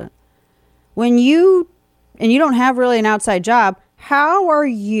president. And you don't have really an outside job, how are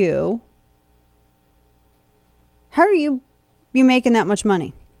you making that much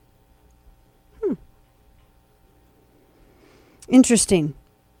money? Interesting.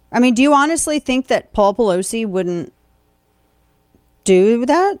 I mean, do you honestly think that Paul Pelosi wouldn't do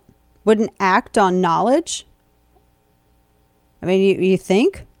that? Wouldn't act on knowledge? I mean, you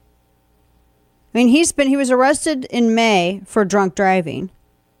think? I mean, he was arrested in May for drunk driving.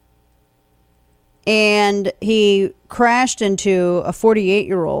 And he crashed into a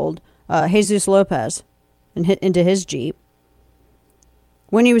 48-year-old, Jesus Lopez, and hit into his Jeep.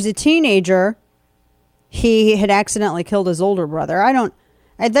 When he was a teenager, he had accidentally killed his older brother. I know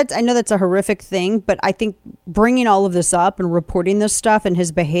that's a horrific thing, but I think bringing all of this up and reporting this stuff and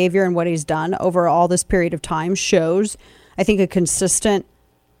his behavior and what he's done over all this period of time shows, I think, a consistent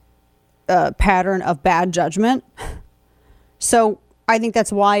pattern of bad judgment. So I think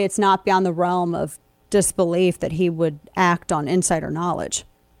that's why it's not beyond the realm of disbelief that he would act on insider knowledge.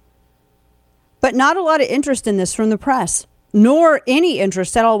 But not a lot of interest in this from the press, nor any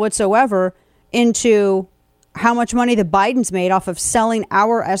interest at all whatsoever into how much money the Bidens made off of selling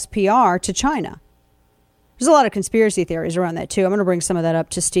our SPR to China. There's a lot of conspiracy theories around that, too. I'm going to bring some of that up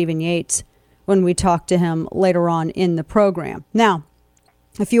to Stephen Yates when we talk to him later on in the program. Now,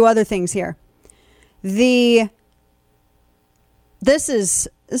 a few other things here. This is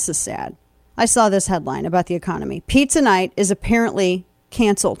sad. I saw this headline about the economy. Pizza night is apparently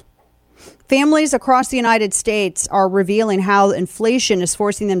canceled. Families across the United States are revealing how inflation is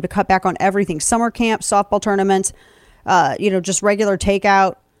forcing them to cut back on everything. Summer camp, softball tournaments, just regular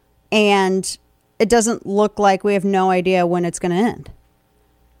takeout. And it doesn't look like we have no idea when it's going to end.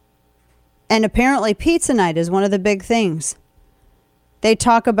 And apparently pizza night is one of the big things. They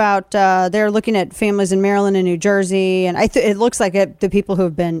talk about they're looking at families in Maryland and New Jersey, and it looks like the people who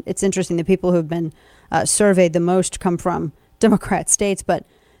have been. It's interesting. The people who have been surveyed the most come from Democrat states, but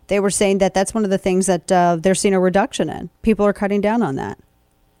they were saying that that's one of the things that they're seeing a reduction in. People are cutting down on that.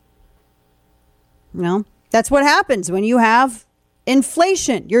 Well, that's what happens when you have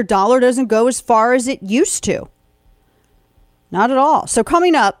inflation. Your dollar doesn't go as far as it used to. Not at all. So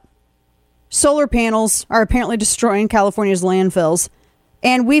coming up, solar panels are apparently destroying California's landfills.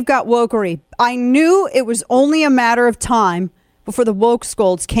 And we've got wokery. I knew it was only a matter of time before the woke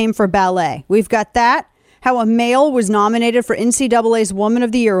scolds came for ballet. We've got that, how a male was nominated for NCAA's Woman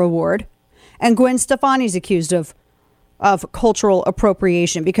of the Year award, and Gwen Stefani's accused of cultural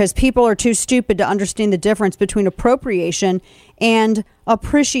appropriation because people are too stupid to understand the difference between appropriation and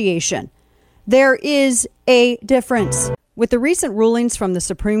appreciation. There is a difference. With the recent rulings from the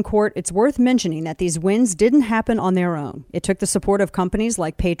Supreme Court, it's worth mentioning that these wins didn't happen on their own. It took the support of companies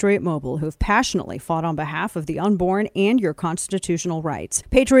like Patriot Mobile, who've passionately fought on behalf of the unborn and your constitutional rights.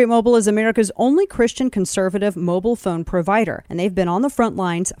 Patriot Mobile is America's only Christian conservative mobile phone provider, and they've been on the front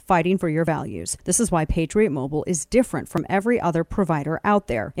lines fighting for your values. This is why Patriot Mobile is different from every other provider out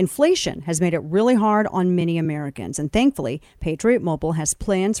there. Inflation has made it really hard on many Americans, and thankfully, Patriot Mobile has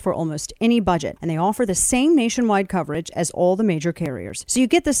plans for almost any budget, and they offer the same nationwide coverage as all the major carriers. So you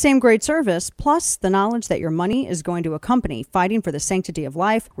get the same great service, plus the knowledge that your money is going to a company fighting for the sanctity of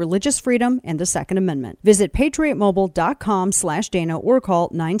life, religious freedom, and the Second Amendment. Visit patriotmobile.com/Dana or call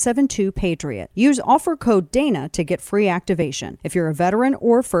 972-PATRIOT. Use offer code Dana to get free activation. If you're a veteran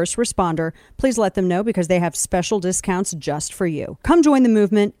or first responder, please let them know because they have special discounts just for you. Come join the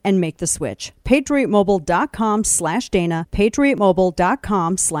movement and make the switch. patriotmobile.com/Dana,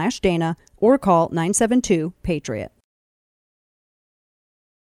 patriotmobile.com/Dana, or call 972-PATRIOT.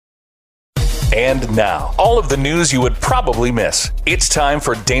 And now, all of the news you would probably miss. It's time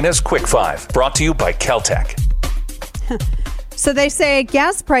for Dana's Quick Five, brought to you by Caltech. So they say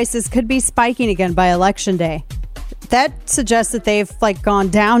gas prices could be spiking again by Election Day. That suggests that they've gone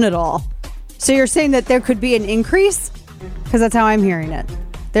down at all. So you're saying that there could be an increase? Because that's how I'm hearing it.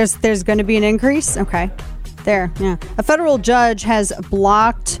 There's going to be an increase? Okay. There, yeah. A federal judge has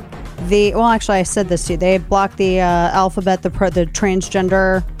blocked I said this to you. They blocked the alphabet, the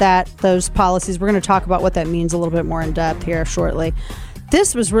transgender, those policies. We're going to talk about what that means a little bit more in depth here shortly.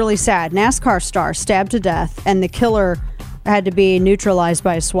 This was really sad. NASCAR star stabbed to death, and the killer had to be neutralized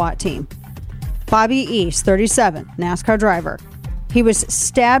by a SWAT team. Bobby East, 37, NASCAR driver. He was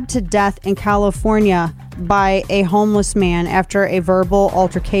stabbed to death in California by a homeless man after a verbal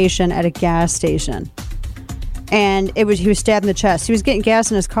altercation at a gas station. And he was stabbed in the chest. He was getting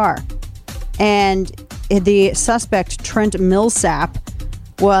gas in his car. And the suspect, Trent Millsap,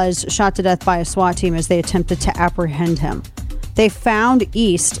 was shot to death by a SWAT team as they attempted to apprehend him. They found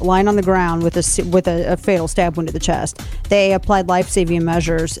East lying on the ground with a fatal stab wound to the chest. They applied life-saving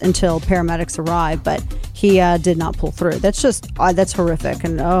measures until paramedics arrived, but he did not pull through. That's that's horrific.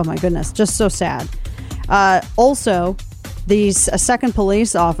 And oh my goodness, just so sad. Also, a second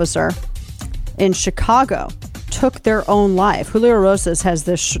police officer in Chicago took their own life. Julio Rosas has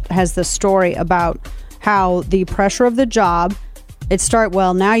this story about how the pressure of the job,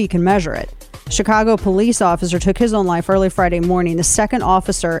 now you can measure it. Chicago police officer took his own life early Friday morning, the second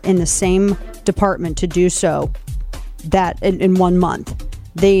officer in the same department to do so in 1 month.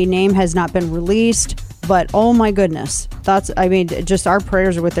 The name has not been released, but oh my goodness. Just our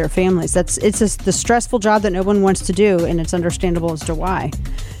prayers are with their families. It's just the stressful job that no one wants to do, and it's understandable as to why.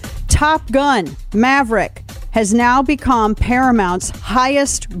 Top Gun Maverick has now become Paramount's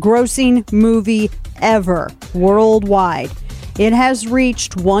highest grossing movie ever worldwide. It has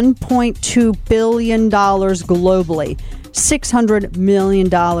reached $1.2 billion globally, $600 million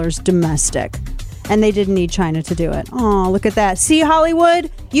domestic. And they didn't need China to do it. Oh, look at that. See, Hollywood?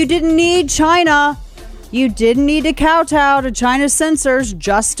 You didn't need China. You didn't need to kowtow to China's censors,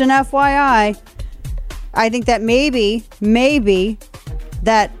 just an FYI. I think that maybe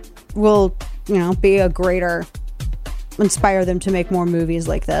that will, be a greater, inspire them to make more movies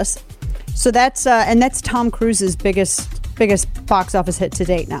like this. So that's Tom Cruise's biggest box office hit to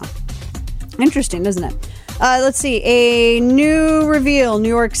date now. Interesting, isn't it? Let's see. A new reveal, New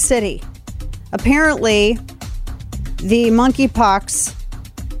York City. Apparently, the monkeypox,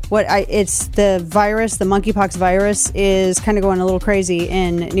 the monkeypox virus is kind of going a little crazy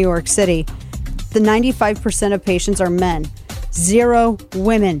in New York City. The 95% of patients are men. 0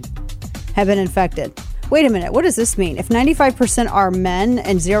 women have been infected. Wait a minute, what does this mean? If 95% are men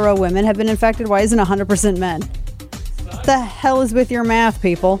and 0 women have been infected, why isn't 100% men? What the hell is with your math,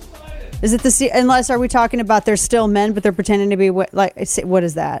 people? Is it the unless are we talking about they're still men but they're pretending to be what is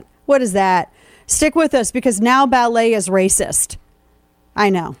that? What is that? Stick with us because now ballet is racist.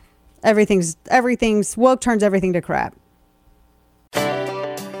 I know. Everything's woke turns everything to crap.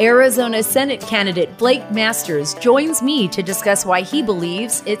 Arizona Senate candidate Blake Masters joins me to discuss why he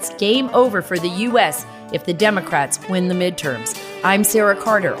believes it's game over for the U.S. if the Democrats win the midterms. I'm Sarah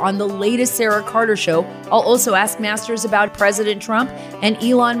Carter. On the latest Sarah Carter Show, I'll also ask Masters about President Trump and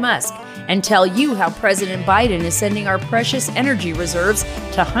Elon Musk and tell you how President Biden is sending our precious energy reserves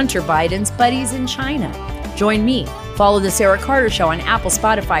to Hunter Biden's buddies in China. Join me. Follow the Sarah Carter Show on Apple,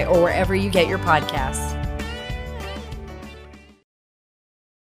 Spotify, or wherever you get your podcasts.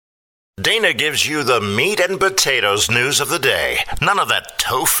 Dana gives you the meat and potatoes news of the day. None of that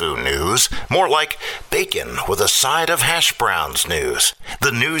tofu news. More like bacon with a side of hash browns news.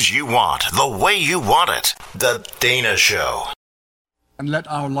 The news you want, the way you want it. The Dana Show. And let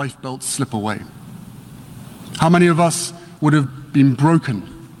our life belts slip away. How many of us would have been broken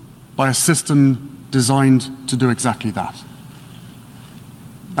by a system designed to do exactly that?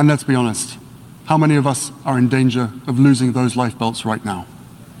 And let's be honest, how many of us are in danger of losing those life belts right now?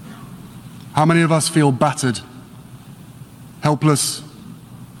 How many of us feel battered, helpless,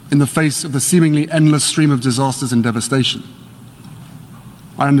 in the face of the seemingly endless stream of disasters and devastation?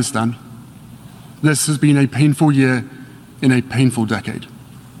 I understand. This has been a painful year in a painful decade.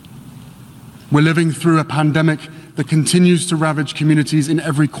 We're living through a pandemic that continues to ravage communities in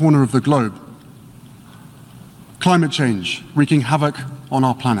every corner of the globe. Climate change wreaking havoc on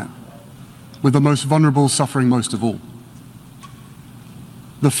our planet, with the most vulnerable suffering most of all.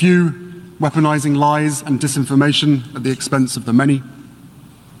 The few weaponizing lies and disinformation at the expense of the many.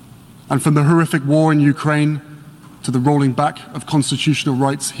 And from the horrific war in Ukraine to the rolling back of constitutional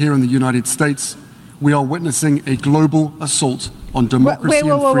rights here in the United States, we are witnessing a global assault on democracy and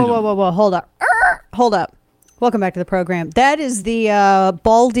freedom. Whoa, hold up. Hold up. Welcome back to the program. That is the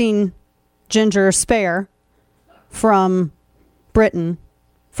balding ginger spare from Britain.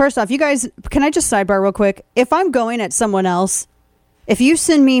 First off, you guys, can I just sidebar real quick? If I'm going at someone else, if you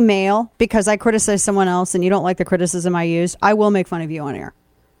send me mail because I criticize someone else and you don't like the criticism I used, I will make fun of you on air.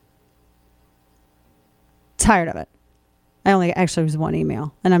 Tired of it. I only actually was one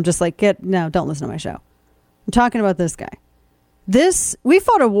email. And I'm just like, don't listen to my show. I'm talking about this guy. We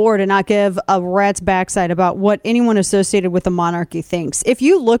fought a war to not give a rat's backside about what anyone associated with the monarchy thinks. If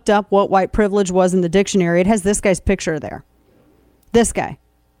you looked up what white privilege was in the dictionary, it has this guy's picture there. This guy.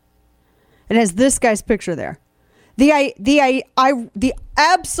 It has this guy's picture there. The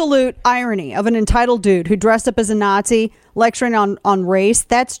absolute irony of an entitled dude who dressed up as a Nazi lecturing on race,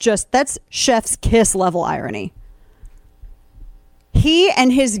 that's chef's kiss level irony. He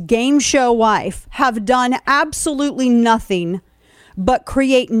and his game show wife have done absolutely nothing but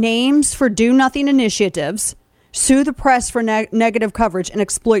create names for do-nothing initiatives, sue the press for negative coverage, and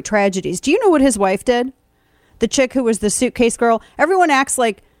exploit tragedies. Do you know what his wife did? The chick who was the suitcase girl. Everyone acts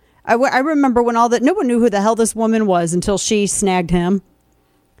like... I remember when no one knew who the hell this woman was until she snagged him.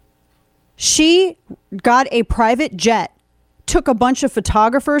 She got a private jet, took a bunch of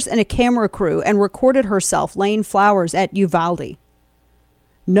photographers and a camera crew, and recorded herself laying flowers at Uvalde.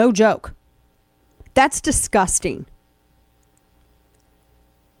 No joke. That's disgusting.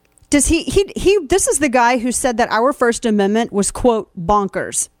 This is the guy who said that our First Amendment was, quote,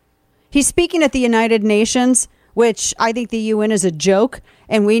 bonkers. He's speaking at the United Nations, which I think the UN is a joke,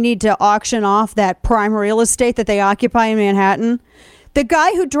 and we need to auction off that prime real estate that they occupy in Manhattan. The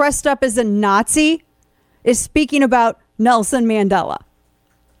guy who dressed up as a Nazi is speaking about Nelson Mandela.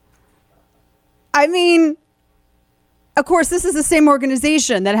 I mean, of course, this is the same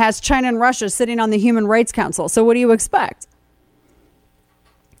organization that has China and Russia sitting on the Human Rights Council. So what do you expect?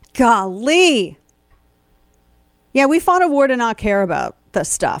 Golly. Yeah, we fought a war to not care about this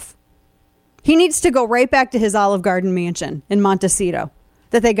stuff. He needs to go right back to his Olive Garden mansion in Montecito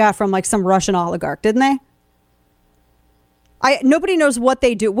that they got from like some Russian oligarch, didn't they? Nobody knows what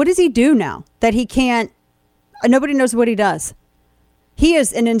they do. What does he do now that he can't? Nobody knows what he does. He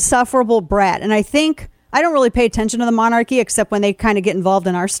is an insufferable brat. And I don't really pay attention to the monarchy except when they kind of get involved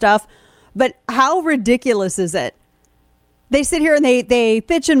in our stuff. But how ridiculous is it? They sit here and they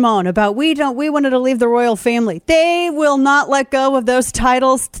bitch and moan about we wanted to leave the royal family. They will not let go of those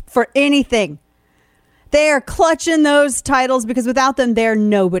titles for anything. They are clutching those titles because without them, they're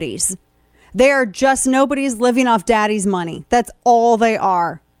nobodies. They are just nobodies living off daddy's money. That's all they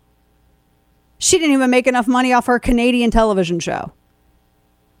are. She didn't even make enough money off her Canadian television show.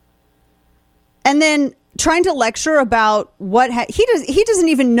 And then trying to lecture about he doesn't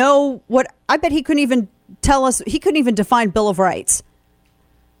even know what. I bet he couldn't even tell us. He couldn't even define Bill of Rights.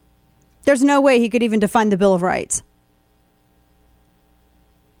 There's no way he could even define the Bill of Rights.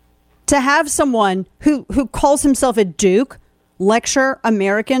 To have someone who calls himself a duke lecture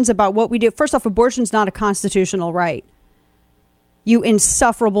Americans about what we do. First off, abortion's not a constitutional right. You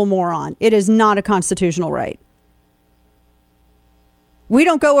insufferable moron. It is not a constitutional right. We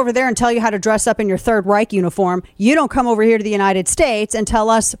don't go over there and tell you how to dress up in your Third Reich uniform. You don't come over here to the United States and tell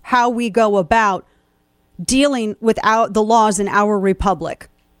us how we go about dealing with the laws in our republic.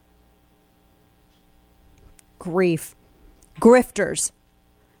 Grief. Grifters.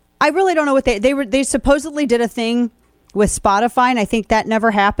 I really don't know what they supposedly did a thing with Spotify, and I think that never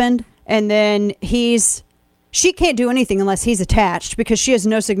happened. And then she can't do anything unless he's attached because she has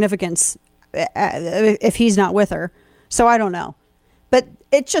no significance if he's not with her. So I don't know. But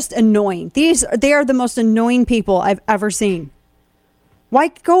it's just annoying. They are the most annoying people I've ever seen.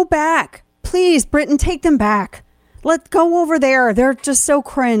 Why go back? Please, Britain, take them back. Let's go over there. They're just so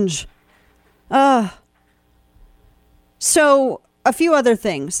cringe. So a few other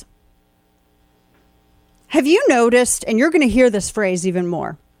things. Have you noticed, and you're going to hear this phrase even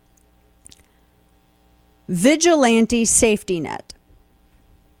more, vigilante safety net?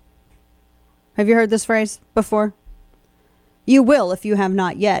 Have you heard this phrase before? You will if you have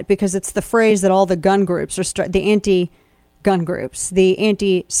not yet, because it's the phrase that all the gun groups, the anti-gun groups, the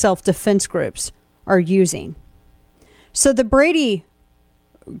anti-self-defense groups are using. So the Brady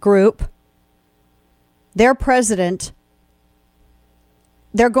group, their president,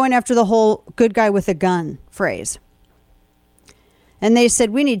 they're going after the whole good guy with a gun phrase. And they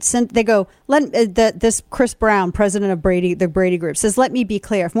said, this Chris Brown, president of the Brady Group, says, let me be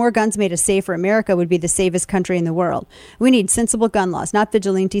clear. If more guns made us safer, America would be the safest country in the world. We need sensible gun laws, not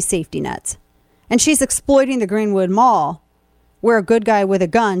vigilante safety nets. And she's exploiting the Greenwood Mall, where a good guy with a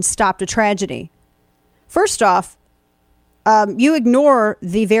gun stopped a tragedy. First off, you ignore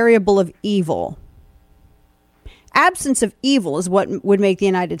the variable of evil. Absence of evil is what would make the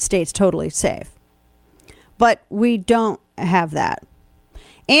United States totally safe. But we don't have that.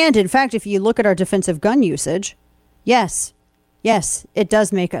 And in fact, if you look at our defensive gun usage, yes, it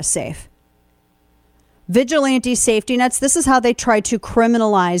does make us safe. Vigilante safety nets, this is how they try to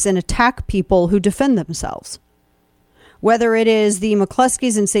criminalize and attack people who defend themselves. Whether it is the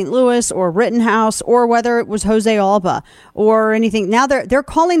McCluskeys in St. Louis or Rittenhouse, or whether it was Jose Alba or anything. Now they're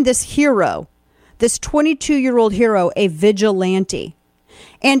calling this hero, this 22-year-old hero, a vigilante.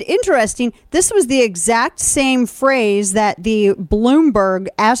 And interesting, this was the exact same phrase that the Bloomberg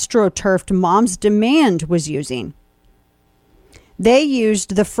AstroTurfed Moms Demand was using. They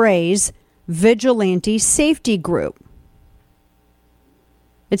used the phrase vigilante safety group.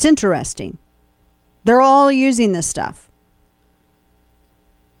 It's interesting. They're all using this stuff.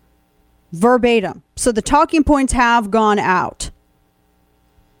 Verbatim. So the talking points have gone out.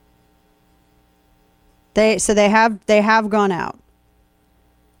 They have gone out.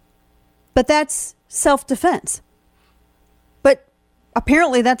 But that's self-defense. But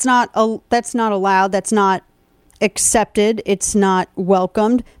apparently that's not allowed. That's not accepted. It's not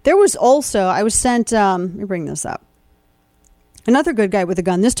welcomed. There was also, I was sent, let me bring this up. Another good guy with a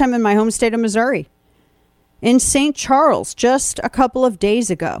gun, this time in my home state of Missouri. In St. Charles, just a couple of days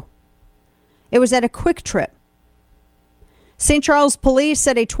ago. It was at a Quick Trip. St. Charles police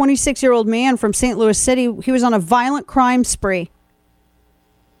said a 26-year-old man from St. Louis City, he was on a violent crime spree.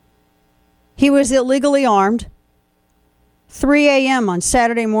 He was illegally armed. 3 a.m. on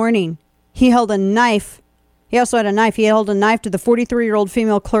Saturday morning, he held a knife. He also had a knife. He held a knife to the 43-year-old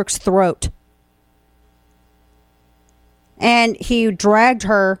female clerk's throat. And he dragged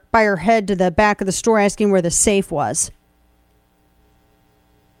her by her head to the back of the store asking where the safe was.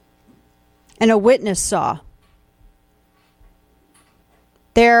 And a witness saw.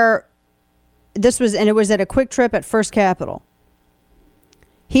 It was at a Quick Trip at First Capital.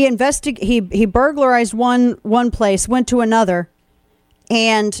 He burglarized one place, went to another,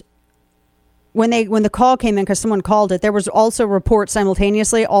 and when the call came in, because someone called it, there was also reports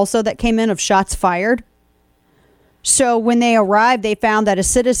simultaneously also that came in of shots fired. So when they arrived, they found that a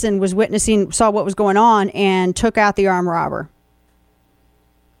citizen was saw what was going on, and took out the armed robber.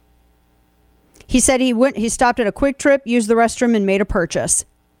 He said he stopped at a Quick Trip, used the restroom, and made a purchase.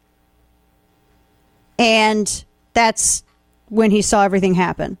 And that's when he saw everything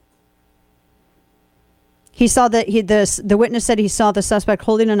happen. He saw that the witness said he saw the suspect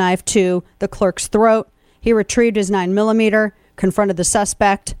holding a knife to the clerk's throat. He retrieved his 9mm, confronted the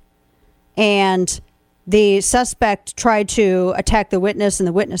suspect, and the suspect tried to attack the witness, and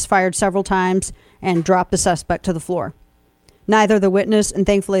the witness fired several times and dropped the suspect to the floor. Neither the witness and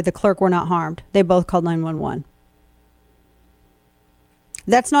thankfully the clerk were not harmed. They both called 911.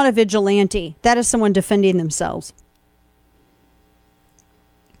 That's not a vigilante. That is someone defending themselves.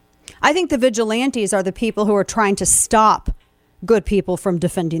 I think the vigilantes are the people who are trying to stop good people from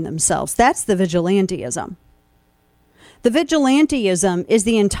defending themselves. That's the vigilanteism. The vigilanteism is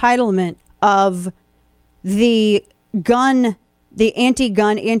the entitlement of the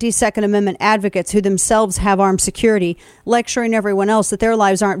anti-gun, anti-Second Amendment advocates who themselves have armed security, lecturing everyone else that their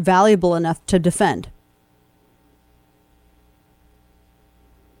lives aren't valuable enough to defend.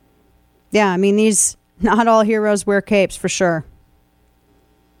 Yeah, I mean, not all heroes wear capes, for sure.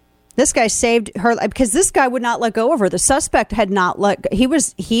 This guy saved her because this guy would not let go of her. The suspect had not he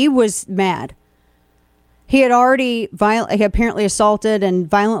was mad. He had already apparently assaulted and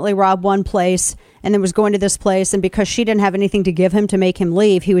violently robbed one place and then was going to this place. And because she didn't have anything to give him to make him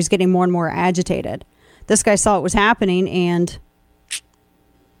leave, he was getting more and more agitated. This guy saw it was happening and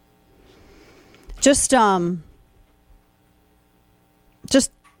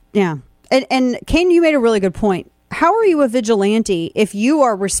yeah. And Kane, you made a really good point. How are you a vigilante if you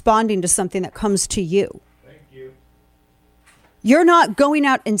are responding to something that comes to you? Thank you. You're not going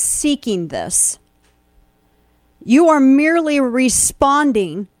out and seeking this. You are merely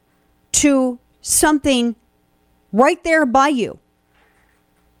responding to something right there by you.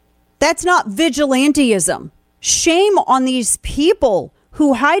 That's not vigilanteism. Shame on these people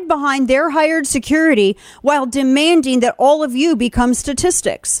who hide behind their hired security while demanding that all of you become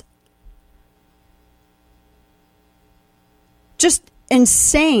statistics. Just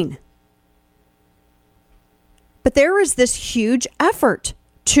insane. But there is this huge effort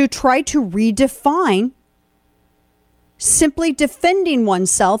to try to redefine simply defending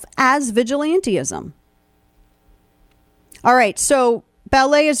oneself as vigilanteism. All right, so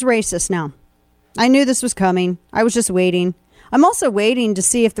ballet is racist now. I knew this was coming. I was just waiting. I'm also waiting to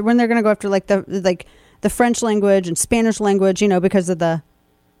see when they're going to go after the French language and Spanish language, because of the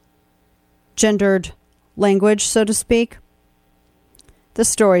gendered language, so to speak. This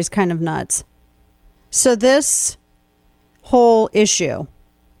story's kind of nuts. So this whole issue,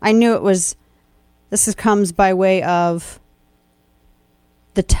 I knew it was. This comes by way of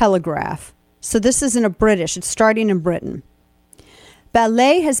the Telegraph. So this isn't a British. It's starting in Britain.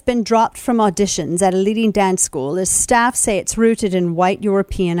 Ballet has been dropped from auditions at a leading dance school as staff say it's rooted in white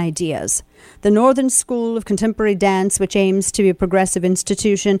European ideas. The Northern School of Contemporary Dance, which aims to be a progressive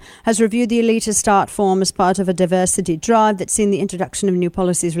institution, has reviewed the elitist art form as part of a diversity drive that's seen the introduction of new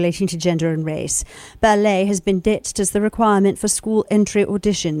policies relating to gender and race. Ballet has been ditched as the requirement for school entry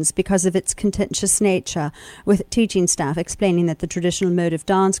auditions because of its contentious nature, with teaching staff explaining that the traditional mode of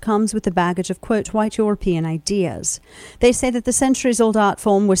dance comes with the baggage of, quote, white European ideas. They say that the centuries-old art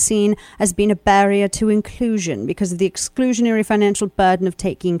form was seen as being a barrier to inclusion because of the exclusionary financial burden of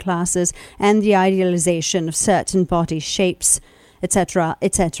taking classes and the idealization of certain body shapes, etc.,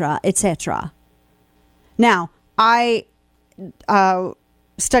 etc., etc. Now, I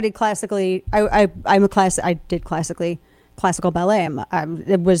studied classically. I did classical ballet. I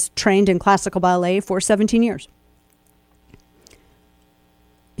was trained in classical ballet for 17 years.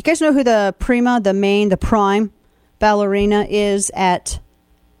 You guys know who the prime ballerina is at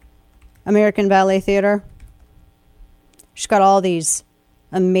American Ballet Theater? She's got all these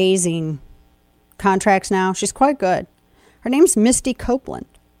amazing contracts now. She's quite good. Her name's Misty Copeland.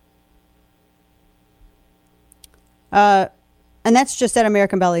 And that's just at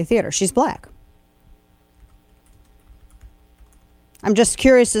American Ballet Theater. She's black. I'm just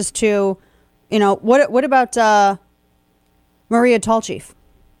curious as to, what about Maria Tallchief?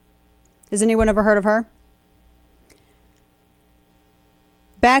 Has anyone ever heard of her?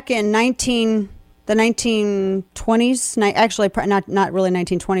 Back in the 1920s, actually not really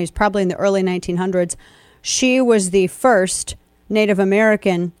 1920s, probably in the early 1900s, she was the first Native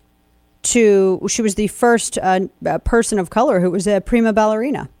American she was the first person of color who was a prima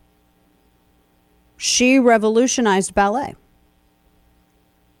ballerina. She revolutionized ballet.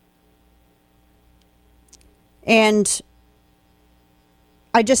 And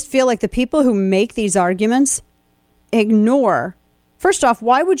I just feel like the people who make these arguments ignore. First off,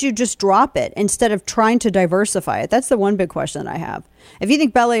 why would you just drop it instead of trying to diversify it? That's the one big question that I have. If you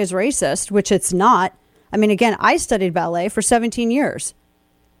think ballet is racist, which it's not, I mean, again, I studied ballet for 17 years.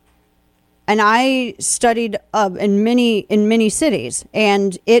 And I studied in many cities.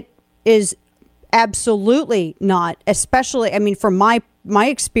 And it is absolutely not, especially, I mean, from my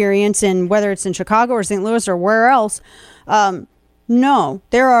experience in whether it's in Chicago or St. Louis or where else, no,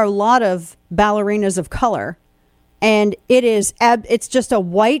 there are a lot of ballerinas of color. And it's just a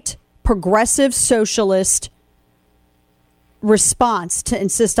white, progressive, socialist response to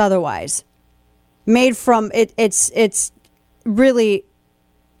insist otherwise. Made from, it's really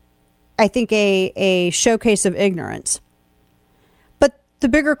I think, a showcase of ignorance. But the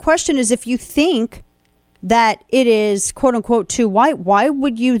bigger question is, if you think that it is, quote unquote, too white, why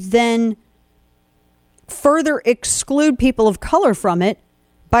would you then further exclude people of color from it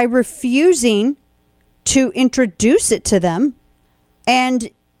by refusing to introduce it to them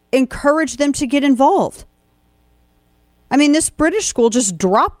and encourage them to get involved? I mean, this British school just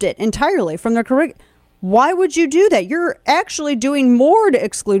dropped it entirely from their curriculum. Why would you do that? You're actually doing more to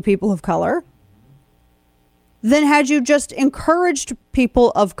exclude people of color than had you just encouraged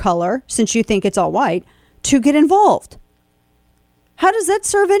people of color, since you think it's all white, to get involved. How does that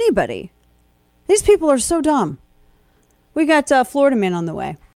serve anybody? These people are so dumb. We got Florida Man on the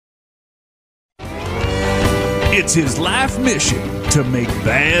way. It's his life mission to make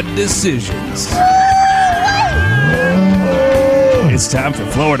bad decisions. It's time for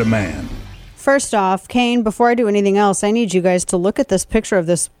Florida Man. First off, Kane, before I do anything else, I need you guys to look at this picture of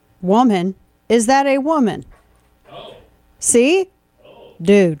this woman. Is that a woman? Oh. See? Oh.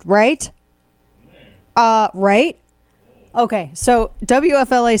 Dude, right? Right? Okay, so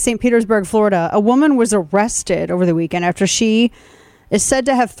WFLA, St. Petersburg, Florida. A woman was arrested over the weekend after she is said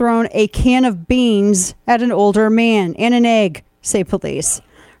to have thrown a can of beans at an older man and an egg, say police.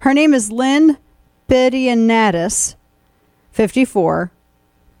 Her name is Lynn Bidianatis, 54.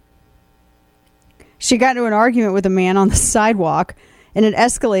 She got into an argument with a man on the sidewalk, and it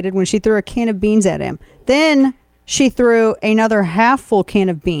escalated when she threw a can of beans at him. Then she threw another half-full can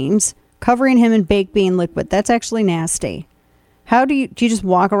of beans, covering him in baked bean liquid. That's actually nasty. How do you just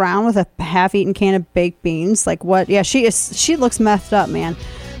walk around with a half-eaten can of baked beans? Like what? Yeah, she looks messed up, man.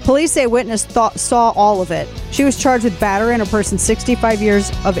 Police say a witness saw all of it. She was charged with battering a person 65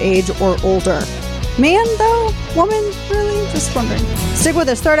 years of age or older. Man, though? Woman? Really? Just wondering. Stick with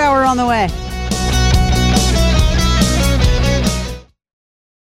us. Third hour on the way.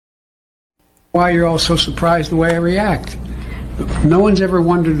 Why you're all so surprised the way I react. No one's ever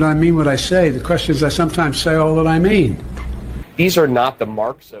wondered that I mean what I say. The question is, I sometimes say all that I mean. These are not the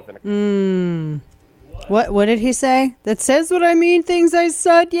marks of an... What did he say? That says what I mean, things I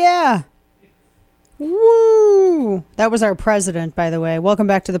said? Yeah. Woo! That was our president, by the way. Welcome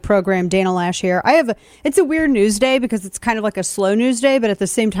back to the program. Dana Lash here. It's a weird news day because it's kind of like a slow news day, but at the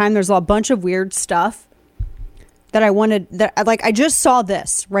same time, there's a bunch of weird stuff that I just saw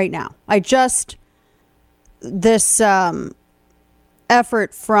this right now. This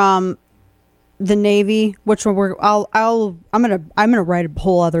effort from the Navy, which I'm gonna write a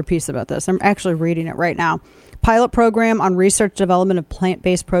whole other piece about this. I'm actually reading it right now. Pilot program on research development of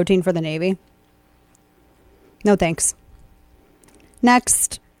plant-based protein for the Navy. No thanks.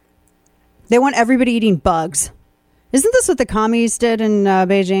 Next, they want everybody eating bugs. Isn't this what the commies did in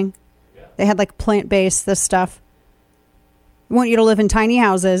Beijing? Yeah. They had like plant-based this stuff. They want you to live in tiny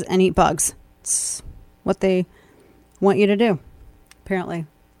houses and eat bugs. It's what they want you to do. Apparently.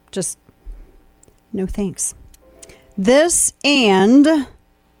 Just no thanks. This and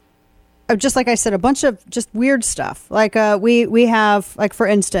just like I said, a bunch of just weird stuff. Like we have, like, for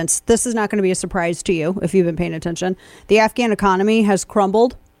instance, this is not going to be a surprise to you if you've been paying attention. The Afghan economy has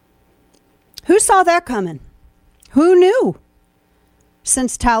crumbled. Who saw that coming? Who knew?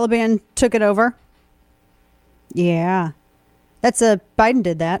 Since Taliban took it over. Yeah. Biden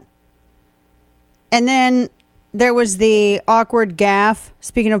did that. And then there was the awkward gaffe,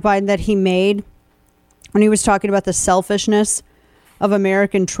 speaking of Biden, that he made when he was talking about the selfishness of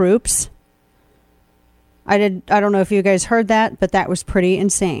American troops. I don't know if you guys heard that, but that was pretty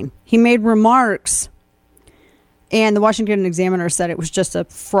insane. He made remarks, and the Washington Examiner said it was just a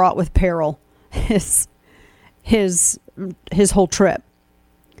fraught with peril, his whole trip.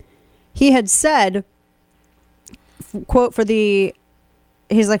 He had said, quote, for the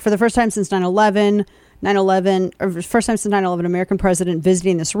first time since 9/11, first time since 9/11, American president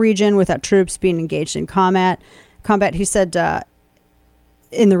visiting this region without troops being engaged in combat. He said,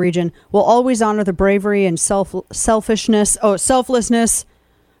 in the region, will always honor the bravery and selflessness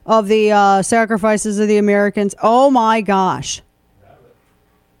of the sacrifices of the Americans. Oh my gosh.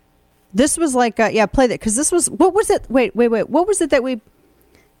 This was like, play that, because this was, what was it? Wait. What was it that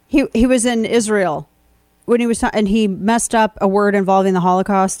he was in Israel when he was, and he messed up a word involving the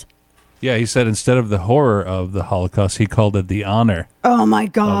Holocaust? Yeah, he said instead of the horror of the Holocaust, he called it the honor. Oh my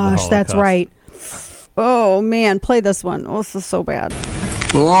gosh, that's right. Oh man, play this one. Oh, this is so bad.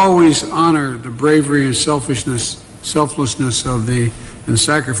 We'll always honor the bravery and selflessness and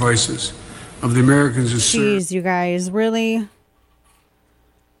sacrifices of the Americans who served. Jeez, you guys, really?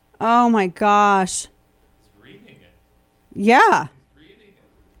 Oh my gosh. He's reading it. Yeah. He's reading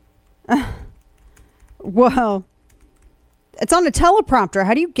it. Well, It's on a teleprompter.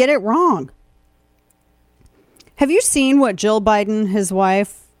 How do you get it wrong? Have you seen what Jill Biden, his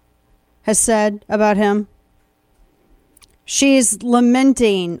wife, has said about him? She's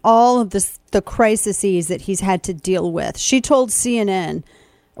lamenting all of the crises that he's had to deal with. She told CNN,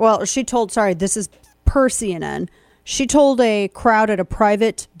 this is per CNN. She told a crowd at a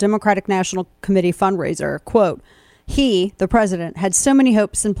private Democratic National Committee fundraiser, quote, he, the president, had so many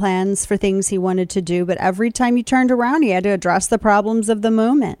hopes and plans for things he wanted to do, but every time he turned around, he had to address the problems of the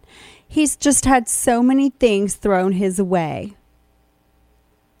moment. He's just had so many things thrown his way.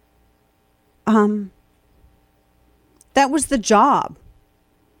 That was the job.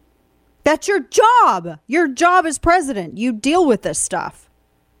 That's your job. Your job as president. You deal with this stuff.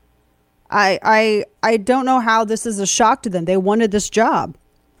 I don't know how this is a shock to them. They wanted this job.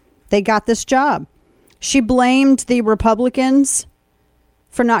 They got this job. She blamed the Republicans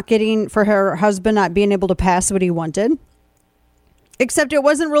for her husband not being able to pass what he wanted. Except it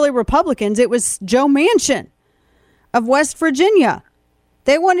wasn't really Republicans. It was Joe Manchin of West Virginia.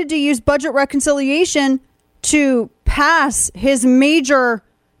 They wanted to use budget reconciliation to pass his major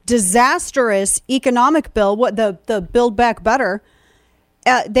disastrous economic bill, the Build Back Better.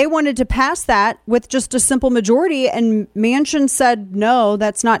 They wanted to pass that with just a simple majority, and Manchin said, no,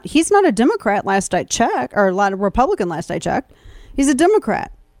 he's not a Democrat last I checked, or a Republican last I checked. He's a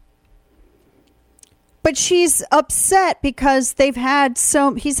Democrat. But she's upset because he's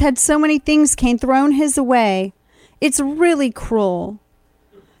had so many things came thrown his way. It's really cruel.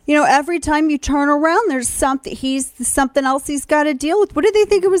 You know, every time you turn around, there's something else he's got to deal with. What did they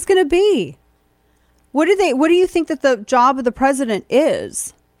think it was going to be? What do you think that the job of the president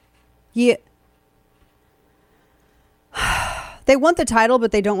is? Yeah. They want the title,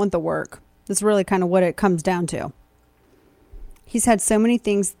 but they don't want the work. That's really kind of what it comes down to. He's had so many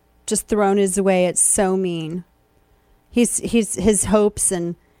things just thrown his way. It's so mean. His hopes,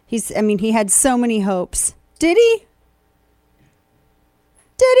 and he had so many hopes. Did he?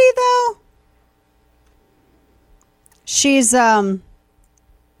 Did he though?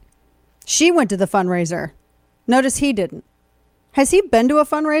 She went to the fundraiser. Notice he didn't. Has he been to a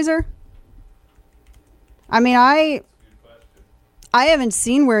fundraiser? I mean, I haven't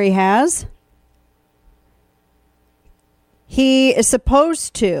seen where he has. He is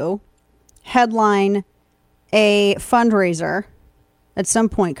supposed to headline a fundraiser at some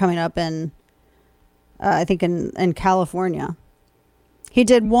point coming up in, I think in California. He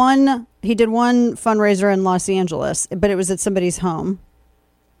did one fundraiser in Los Angeles, but it was at somebody's home.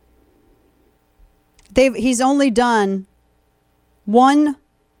 He's only done one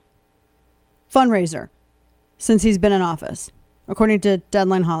fundraiser since he's been in office, according to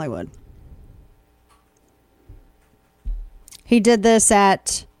Deadline Hollywood. He did this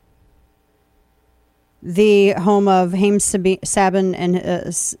at the home of Haim Sabin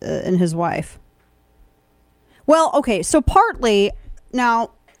and his wife. Well, okay, so partly,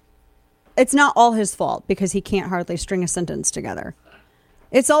 now, it's not all his fault because he can't hardly string a sentence together.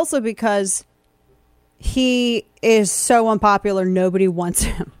 It's also because he is so unpopular, nobody wants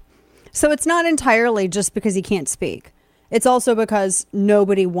him. So it's not entirely just because he can't speak. It's also because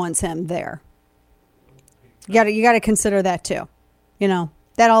nobody wants him there. You got to consider that too. You know,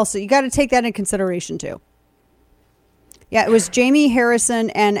 that also, you got to take that into consideration too. Yeah, it was Jamie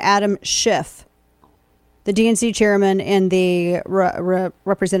Harrison and Adam Schiff, the DNC chairman and the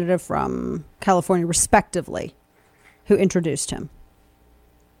representative from California, respectively, who introduced him.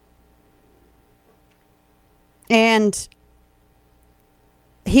 And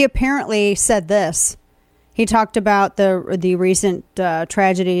he apparently said this. He talked about the recent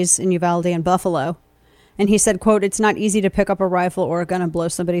tragedies in Uvalde and Buffalo. And he said, quote, it's not easy to pick up a rifle or a gun and blow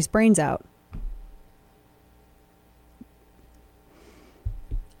somebody's brains out.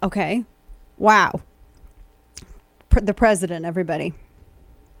 Okay. Wow. The president, everybody.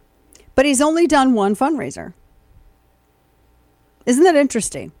 But he's only done one fundraiser. Isn't that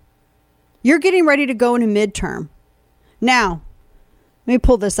interesting? You're getting ready to go into midterm. Now, let me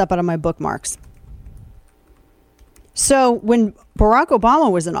pull this up out of my bookmarks. So when Barack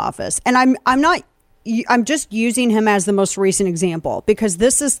Obama was in office, and I'm just using him as the most recent example because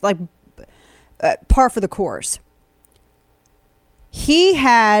this is like par for the course. He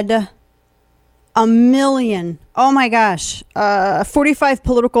had 1 million, 45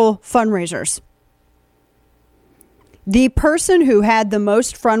 political fundraisers. The person who had the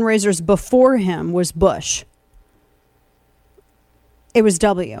most fundraisers before him was Bush. It was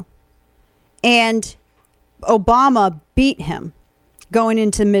W. And Obama beat him going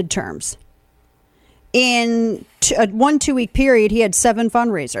into midterms. In a 1-2 week period, he had 7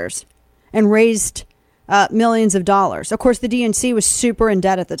 fundraisers and raised millions of dollars. Of course, the DNC was super in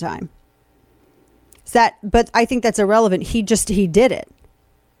debt at the time. But I think that's irrelevant. He did it.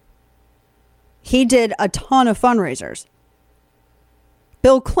 He did a ton of fundraisers.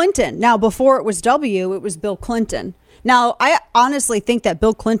 Bill Clinton. Now, before it was W, it was Bill Clinton. Now, I honestly think that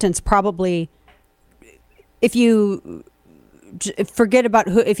Bill Clinton's probably, if you forget about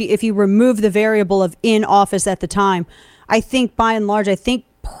who, if you remove the variable of in office at the time, I think by and large,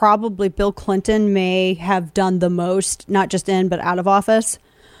 probably Bill Clinton may have done the most, not just in, but out of office.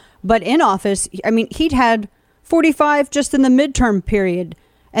 But in office, I mean, he'd had 45 just in the midterm period.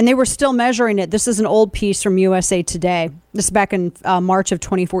 And they were still measuring it. This is an old piece from USA Today. This is back in March of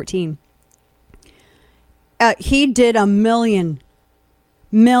 2014. He did a million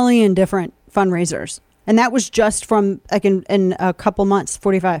different fundraisers. And that was just from like in a couple months,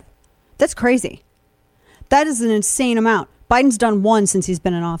 45. That's crazy. That is an insane amount. Biden's done one since he's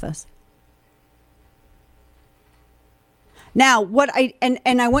been in office. Now,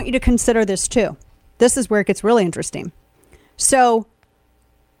 I want you to consider this too. This is where it gets really interesting. So,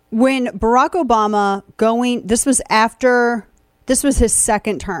 when Barack Obama this was his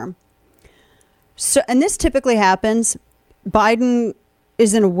second term. So, and this typically happens. Biden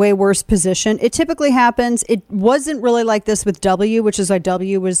is in a way worse position. It typically happens. It wasn't really like this with W, which is why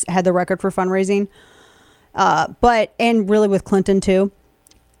W had the record for fundraising. And really with Clinton too.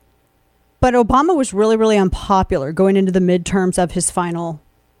 But Obama was really, really unpopular going into the midterms of his final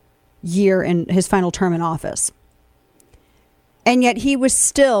year and his final term in office. And yet he was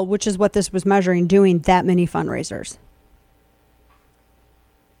still, which is what this was measuring, doing that many fundraisers.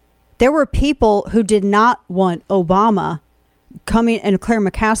 There were people who did not want Obama coming, and Claire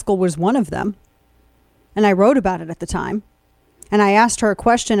McCaskill was one of them. And I wrote about it at the time. And I asked her a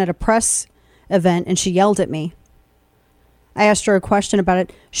question at a press event, and she yelled at me. I asked her a question about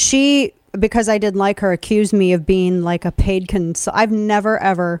it. She, because I didn't like her, accused me of being like a paid consultant. I've never,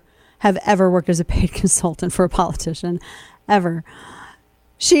 ever worked as a paid consultant for a politician. Ever.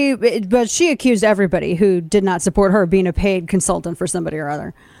 But she accused everybody who did not support her of being a paid consultant for somebody or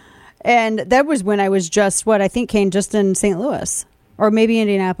other. And that was when I was just, I think Kane, just in St. Louis or maybe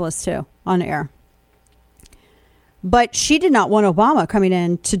Indianapolis too, on air. But she did not want Obama coming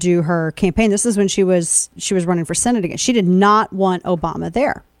in to do her campaign. This is when she was running for Senate again. She did not want Obama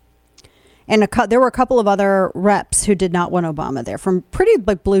there. And there were a couple of other reps who did not want Obama there from pretty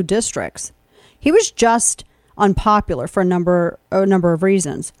blue districts. He was just unpopular for a number of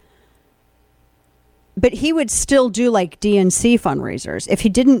reasons. But he would still do like DNC fundraisers. If he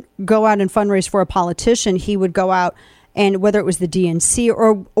didn't go out and fundraise for a politician, he would go out and whether it was the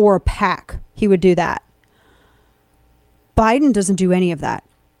DNC or a PAC, he would do that. Biden doesn't do any of that.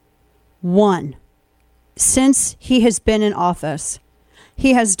 One, since he has been in office,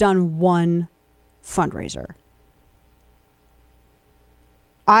 he has done one fundraiser.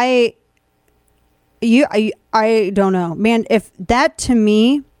 I don't know, man. If that to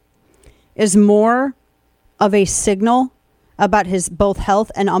me is more of a signal about his both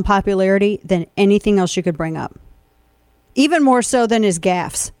health and unpopularity than anything else you could bring up, even more so than his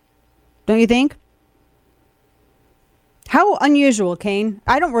gaffes, don't you think? How unusual, Kane.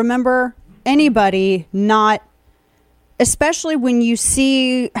 I don't remember anybody not, especially when you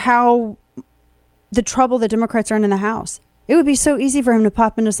see how the trouble the Democrats are in the House. It would be so easy for him to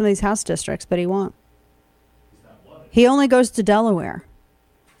pop into some of these House districts, but he won't. He only goes to Delaware.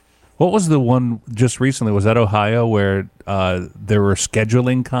 What was the one just recently? Was that Ohio where there were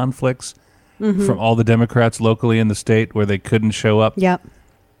scheduling conflicts from all the Democrats locally in the state where they couldn't show up? Yep.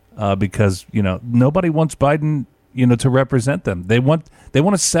 Because, nobody wants Biden, to represent them. They want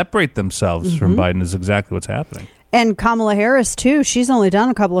to separate themselves from Biden is exactly what's happening. And Kamala Harris, too. She's only done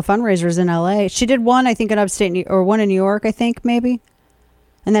a couple of fundraisers in L.A. She did one, I think, in upstate, or one in New York, I think, maybe.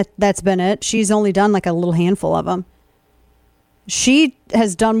 And that's been it. She's only done like a little handful of them. She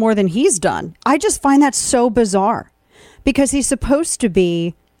has done more than he's done. I just find that so bizarre because he's supposed to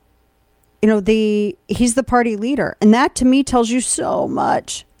be, he's the party leader. And that to me tells you so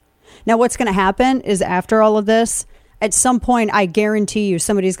much. Now, what's going to happen is after all of this, at some point, I guarantee you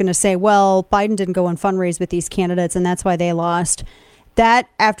somebody's going to say, well, Biden didn't go and fundraise with these candidates and that's why they lost. That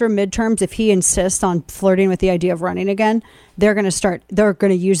after midterms, if he insists on flirting with the idea of running again, they're going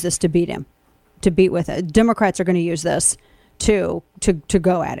to use this to beat him, to beat with it. Democrats are going to use this to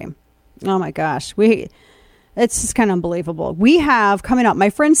go at him. Oh my gosh. It's just kind of unbelievable. We have coming up, my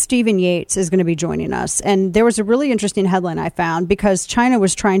friend Stephen Yates is going to be joining us. And there was a really interesting headline I found because China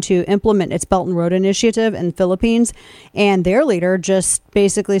was trying to implement its Belt and Road Initiative in the Philippines. And their leader just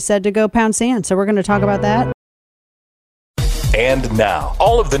basically said to go pound sand. So we're going to talk about that. And now,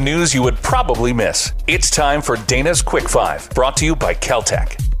 all of the news you would probably miss. It's time for Dana's Quick Five, brought to you by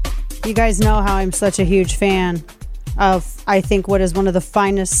Caltech. You guys know how I'm such a huge fan of, I think, what is one of the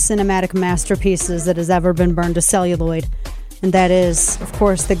finest cinematic masterpieces that has ever been burned to celluloid. And that is, of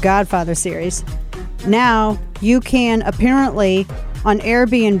course, the Godfather series. Now, you can apparently, on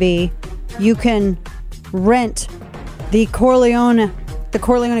Airbnb, you can rent the Corleone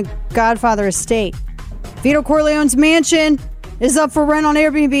Godfather estate. Vito Corleone's mansion is up for rent on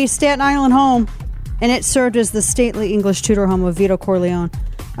Airbnb, Staten Island home. And it served as the stately English Tudor home of Vito Corleone.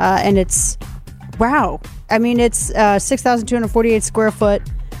 And it's, wow. I mean, it's 6,248 square foot.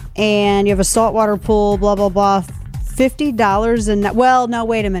 And you have a saltwater pool, blah, blah, blah. $50 and well, no,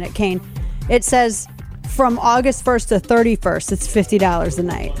 wait a minute, Kane. It says from August 1st to 31st, it's $50 a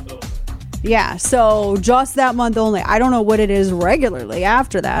night. Yeah, so just that month only. I don't know what it is regularly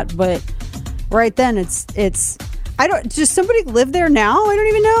after that, but right then it's does somebody live there now? I don't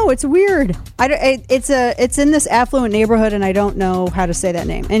even know. It's weird. It's in this affluent neighborhood, and I don't know how to say that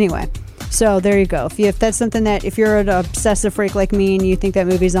name. Anyway, so there you go. If that's something that, if you're an obsessive freak like me and you think that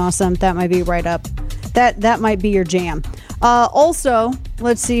movie's awesome, that might be right up. That might be your jam. Also,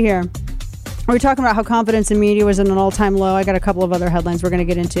 let's see here. We're talking about how confidence in media was at an all-time low. I got a couple of other headlines we're going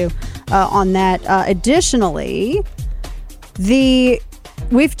to get into on that. Additionally,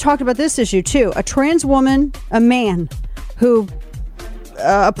 we've talked about this issue too. A trans woman, a man who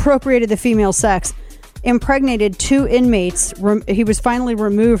appropriated the female sex, impregnated 2 inmates. He was finally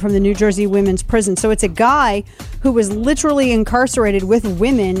removed from the New Jersey women's prison. So it's a guy who was literally incarcerated with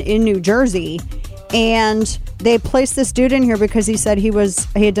women in New Jersey. And they placed this dude in here because he said he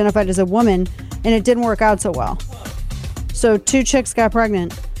identified as a woman, and it didn't work out so well. So 2 chicks got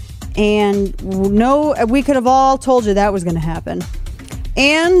pregnant, and we could have all told you that was going to happen.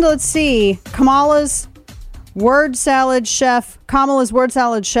 And let's see, Kamala's word salad chef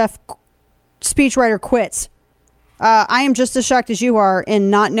speechwriter quits. I am just as shocked as you are in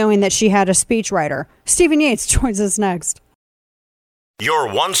not knowing that she had a speechwriter. Stephen Yates joins us next.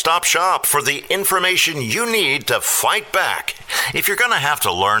 Your one-stop shop for the information you need to fight back. If you're going to have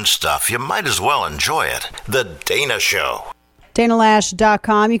to learn stuff, you might as well enjoy it. The Dana Show.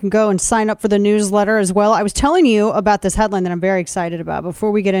 DanaLash.com. You can go and sign up for the newsletter as well. I was telling you about this headline that I'm very excited about.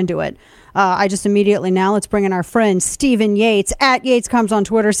 Before we get into it, let's bring in our friend Stephen Yates at YatesComs on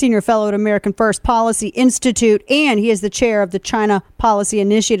Twitter, senior fellow at American First Policy Institute, and he is the chair of the China Policy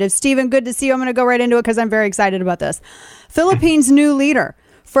Initiative. Stephen, good to see you. I'm going to go right into it because I'm very excited about this. Philippines' new leader,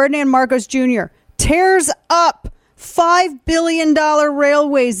 Ferdinand Marcos Jr., tears up $5 billion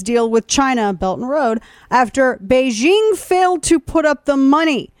railways deal with China, Belt and Road, after Beijing failed to put up the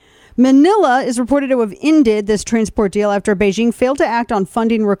money. Manila is reported to have ended this transport deal after Beijing failed to act on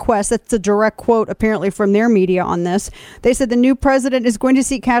funding requests. That's a direct quote, apparently, from their media on this. They said the new president is going to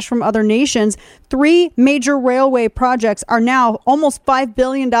seek cash from other nations. 3 major railway projects are now almost $5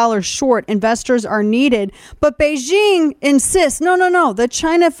 billion short. Investors are needed. But Beijing insists, no, the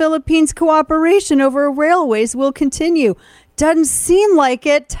China-Philippines cooperation over railways will continue. Doesn't seem like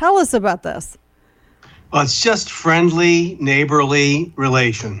it. Tell us about this. Well, it's just friendly, neighborly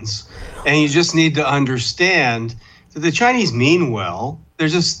relations. And you just need to understand that the Chinese mean well. They're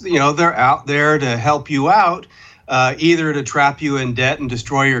just, they're out there to help you out, either to trap you in debt and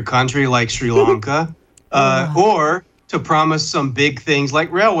destroy your country like Sri Lanka, or to promise some big things like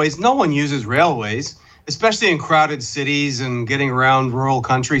railways. No one uses railways, especially in crowded cities and getting around rural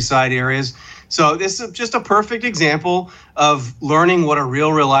countryside areas. So this is just a perfect example of learning what a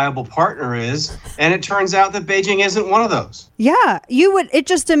real reliable partner is. And it turns out that Beijing isn't one of those. Yeah, it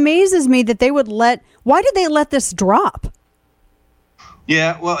just amazes me that they would why did they let this drop?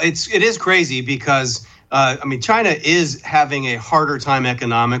 Yeah, well, it is crazy because, China is having a harder time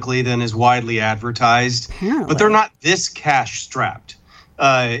economically than is widely advertised. Apparently. But they're not this cash strapped.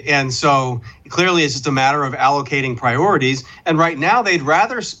 And so clearly it's just a matter of allocating priorities. And right now they'd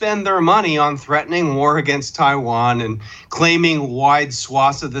rather spend their money on threatening war against Taiwan and claiming wide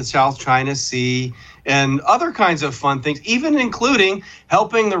swaths of the South China Sea and other kinds of fun things, even including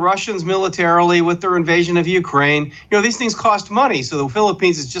helping the Russians militarily with their invasion of Ukraine. These things cost money, so the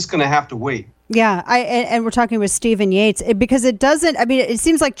Philippines is just going to have to wait. Yeah, and we're talking with Stephen Yates because it doesn't, it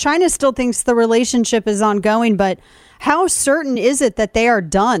seems like China still thinks the relationship is ongoing, but how certain is it that they are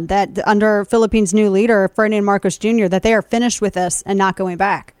done, that under Philippines' new leader, Ferdinand Marcos Jr., that they are finished with this and not going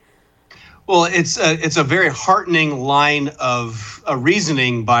back? Well, it's a very heartening line of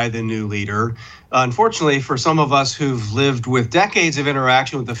reasoning by the new leader. Unfortunately, for some of us who've lived with decades of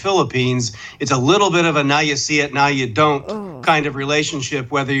interaction with the Philippines, it's a little bit of a now you see it, now you don't kind of relationship,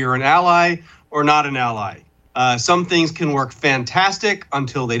 whether you're an ally or not an ally. Some things can work fantastic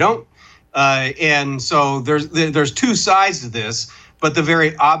until they don't. And so there's two sides to this. But the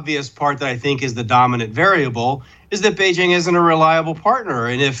very obvious part that I think is the dominant variable is that Beijing isn't a reliable partner.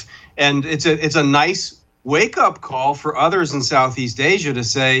 And it's a nice wake-up call for others in Southeast Asia to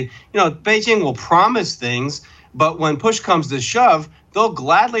say, Beijing will promise things, but when push comes to shove, they'll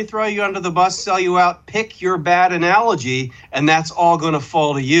gladly throw you under the bus, sell you out, pick your bad analogy, and that's all going to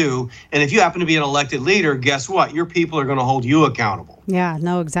fall to you. And if you happen to be an elected leader, guess what? Your people are going to hold you accountable. Yeah,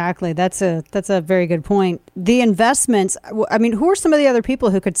 no, exactly. That's a very good point. The investments, I mean, who are some of the other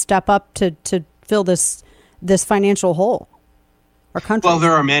people who could step up to fill this financial hole? Well,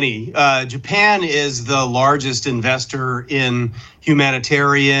 there are many. Japan is the largest investor in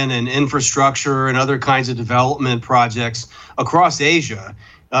humanitarian and infrastructure and other kinds of development projects across Asia.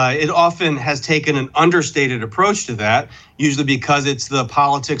 It often has taken an understated approach to that, usually because it's the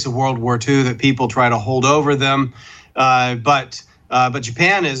politics of World War II that people try to hold over them. But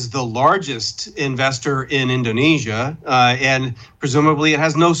Japan is the largest investor in Indonesia, and presumably it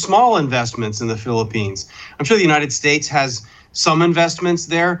has no small investments in the Philippines. I'm sure the United States has some investments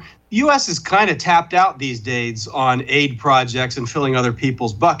there. The U.S. is kind of tapped out these days on aid projects and filling other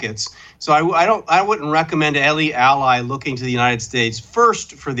people's buckets. So I wouldn't recommend any ally looking to the United States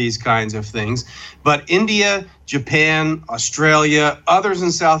first for these kinds of things. But India, Japan, Australia, others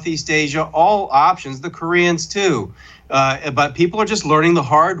in Southeast Asia, all options, the Koreans too. But people are just learning the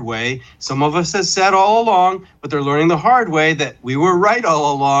hard way. Some of us have said all along, but they're learning the hard way that we were right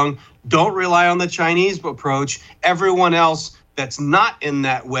all along. Don't rely on the Chinese approach. Everyone else that's not in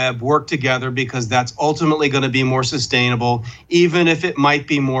that web work together, because that's ultimately going to be more sustainable, even if it might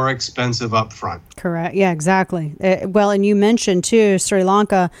be more expensive up front. Correct. Yeah, exactly. Well, and you mentioned, too, Sri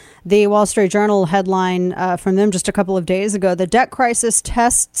Lanka, the Wall Street Journal headline from them just a couple of days ago. The debt crisis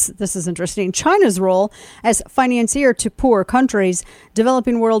tests, this is interesting, China's role as financier to poor countries.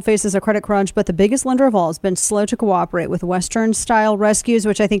 Developing world faces a credit crunch, but the biggest lender of all has been slow to cooperate with Western-style rescues,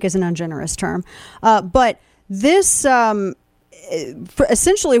 which I think is an ungenerous term. But this...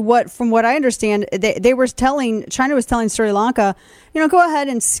 essentially, from what I understand, China was telling Sri Lanka, go ahead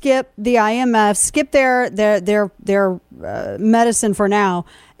and skip the IMF, skip their medicine for now,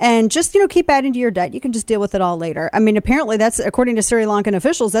 and just keep adding to your debt. You can just deal with it all later. I mean, apparently that's, according to Sri Lankan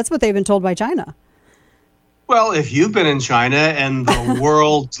officials, that's what they've been told by China. Well, if you've been in China and the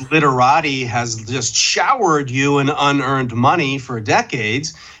world's literati has just showered you in unearned money for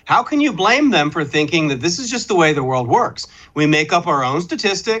decades, how can you blame them for thinking that this is just the way the world works? We make up our own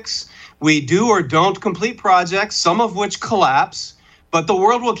statistics. We do or don't complete projects, some of which collapse, but the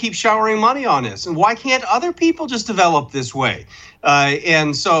world will keep showering money on us. And why can't other people just develop this way?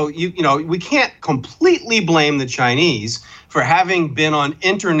 And so, we can't completely blame the Chinese for having been on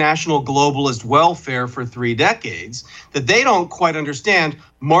international globalist welfare for 3 decades, that they don't quite understand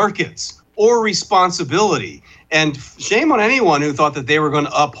markets or responsibility. And shame on anyone who thought that they were going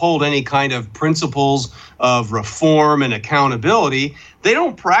to uphold any kind of principles of reform and accountability. They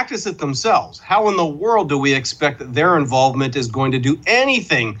don't practice it themselves. How in the world do we expect that their involvement is going to do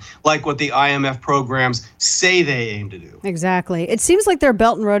anything like what the IMF programs say they aim to do? Exactly. It seems like their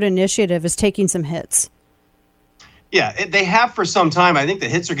Belt and Road Initiative is taking some hits. Yeah, they have for some time. I think the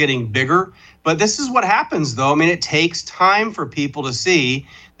hits are getting bigger. But this is what happens, though. I mean, it takes time for people to see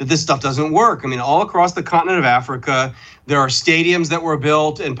that this stuff doesn't work. I mean, all across the continent of Africa, there are stadiums that were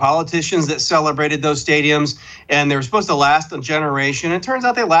built and politicians that celebrated those stadiums, and they were supposed to last a generation. It turns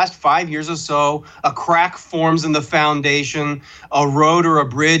out they last 5 years or so. A crack forms in the foundation. A road or a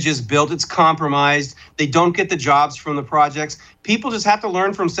bridge is built. It's compromised. They don't get the jobs from the projects. People just have to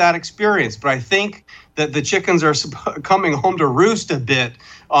learn from sad experience. But I think that the chickens are coming home to roost a bit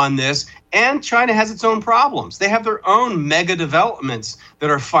on this. And China has its own problems. They have their own mega developments that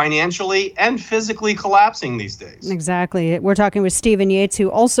are financially and physically collapsing these days. Exactly. We're talking with Stephen Yates, who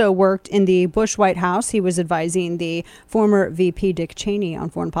also worked in the Bush White House. He was advising the former VP Dick Cheney on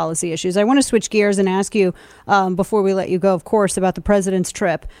foreign policy issues. I want to switch gears and ask you, before we let you go, of course, about the president's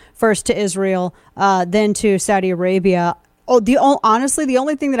trip, first to Israel, then to Saudi Arabia. Honestly, the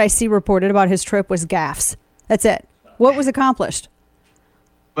only thing that I see reported about his trip was gaffes. That's it. What was accomplished?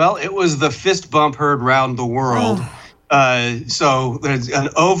 Well, it was the fist bump heard round the world. So there's an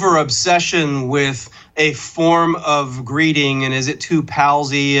over-obsession with a form of greeting, and is it too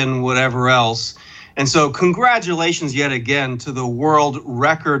palsy and whatever else. And so congratulations yet again to the World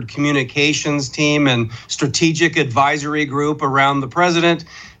Record Communications team and strategic advisory group around the president.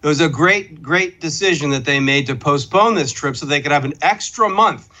 It was a great, great decision that they made to postpone this trip so they could have an extra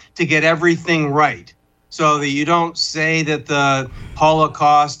month to get everything right. so that you don't say that the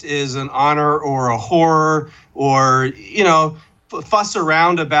Holocaust is an honor or a horror, or, fuss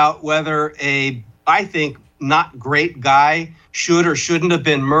around about whether I think, not great guy should or shouldn't have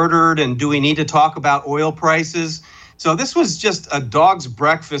been murdered, and do we need to talk about oil prices? So this was just a dog's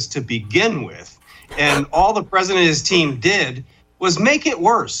breakfast to begin with. And all the president and his team did was make it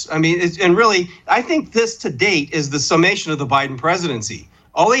worse. I mean, and really, I think this to date is the summation of the Biden presidency.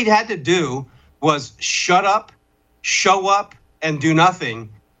 All he had to do was shut up, show up, and do nothing,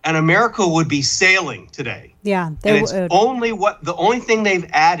 and America would be sailing today. Yeah, and it's the only thing they've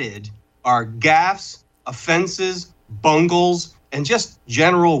added are gaffes, offenses, bungles, and just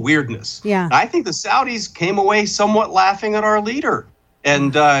general weirdness. Yeah. I think the Saudis came away somewhat laughing at our leader.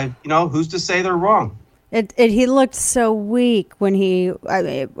 And, who's to say they're wrong? He looked so weak when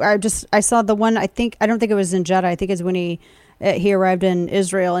I saw the one, I don't think it was in Jeddah. I think it's when he arrived in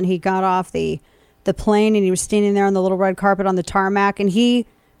Israel and he got off the plane and he was standing there on the little red carpet on the tarmac, and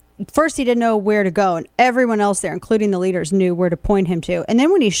first he didn't know where to go, and everyone else there, including the leaders, knew where to point him to. And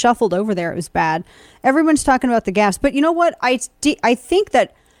then when he shuffled over there, it was bad. Everyone's talking about the gaffes, but you know what? I think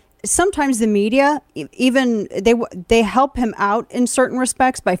that sometimes the media, even they help him out in certain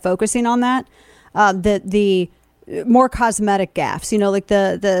respects by focusing on that. The more cosmetic gaffes, like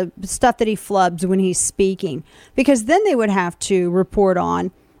the stuff that he flubs when he's speaking, because then they would have to report on,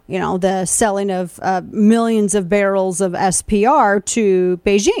 the selling of millions of barrels of SPR to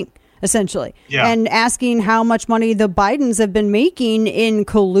Beijing, essentially, and asking how much money the Bidens have been making in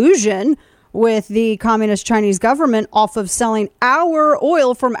collusion with the communist Chinese government off of selling our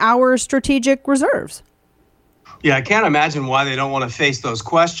oil from our strategic reserves. Yeah, I can't imagine why they don't want to face those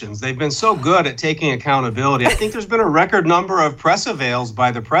questions. They've been so good at taking accountability. I think there's been a record number of press avails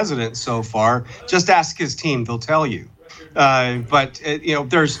by the president so far. Just ask his team, they'll tell you. But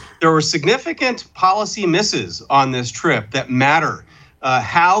there were significant policy misses on this trip that matter.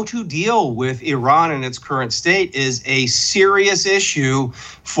 How to deal with Iran in its current state is a serious issue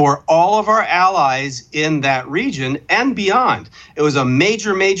for all of our allies in that region and beyond. It was a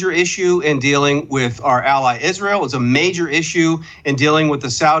major, major issue in dealing with our ally Israel. It was a major issue in dealing with the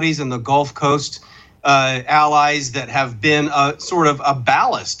Saudis and the Gulf Coast allies that have been sort of a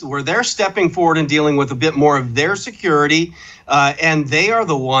ballast, where they're stepping forward and dealing with a bit more of their security. And they are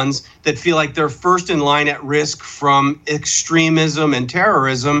the ones that feel like they're first in line at risk from extremism and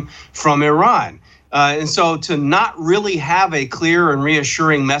terrorism from Iran. And so to not really have a clear and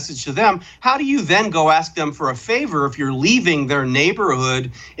reassuring message to them, how do you then go ask them for a favor if you're leaving their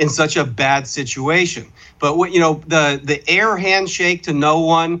neighborhood in such a bad situation? But the air handshake to no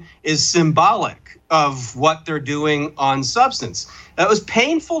one is symbolic of what they're doing on substance. It was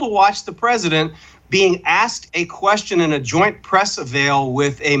painful to watch the president being asked a question in a joint press avail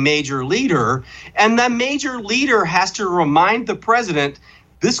with a major leader, and the major leader has to remind the president,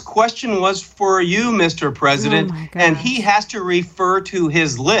 this question was for you, Mr. President, and he has to refer to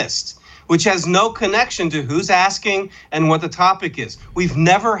his list, which has no connection to who's asking and what the topic is. We've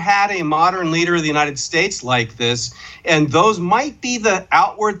never had a modern leader of the United States like this, and those might be the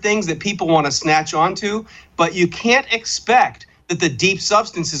outward things that people want to snatch onto, but you can't expect that the deep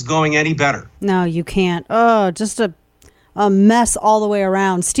substance is going any better. No, you can't. Oh, just a mess all the way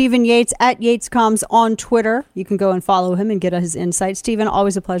around. Stephen Yates at YatesComs on Twitter. You can go and follow him and get his insights. Stephen,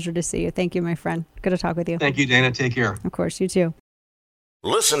 always a pleasure to see you. Thank you, my friend. Good to talk with you. Thank you, Dana. Take care. Of course, you too.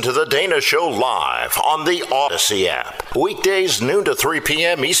 Listen to The Dana Show live on the Odyssey app. Weekdays noon to 3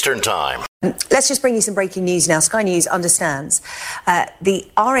 p.m. Eastern Time. Let's just bring you some breaking news now. Sky News understands the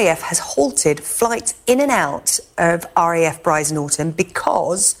RAF has halted flights in and out of RAF Brize Norton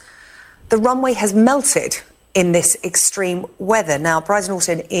because the runway has melted in this extreme weather. Now, Brize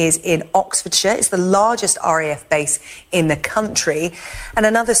Norton is in Oxfordshire. It's the largest RAF base in the country. And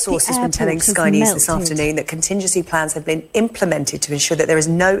another source has been telling Sky News this afternoon that contingency plans have been implemented to ensure that there is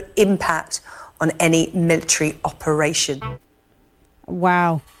no impact on any military operation.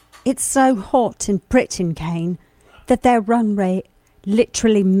 Wow. It's so hot in Britain, Kane, that their runway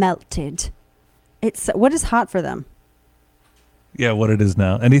literally melted. What is hot for them? Yeah, what it is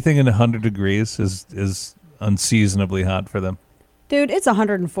now. Anything in 100 degrees is unseasonably hot for them. Dude, it's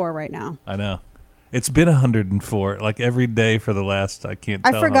 104 right now. I know. It's been 104 like every day for the last, I can't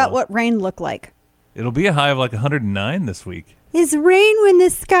tell. I forgot what rain looked like. It'll be a high of like 109 this week. Is rain when the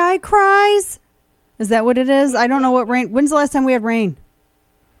sky cries? Is that what it is? I don't know what rain. When's the last time we had rain?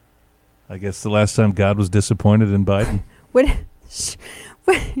 I guess the last time God was disappointed in Biden.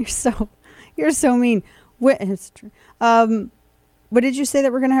 You're so mean. What did you say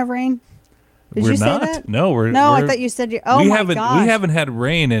that we're going to have rain? Did we're you say not. that? No, we're No, I we're- thought you said you. Oh, my gosh. We haven't had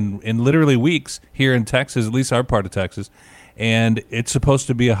rain in literally weeks here in Texas, at least our part of Texas, and it's supposed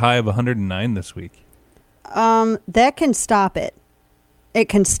to be a high of 109 this week. That can stop it. It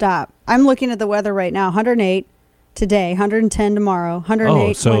can stop. I'm looking at the weather right now. 108 today, 110 tomorrow,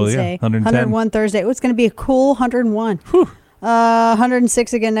 108 Wednesday, 101 Thursday. It's going to be a cool 101.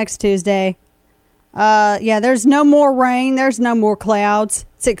 106 again next Tuesday. There's no more rain. There's no more clouds.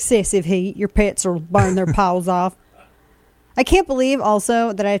 It's excessive heat. Your pets will burn their paws off. I can't believe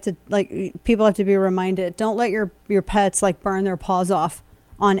also that I have to, people have to be reminded, don't let your pets, burn their paws off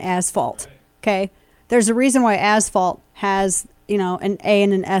on asphalt, okay? There's a reason why asphalt has, an A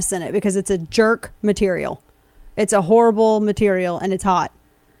and an S in it, because it's a jerk material. It's a horrible material, and it's hot.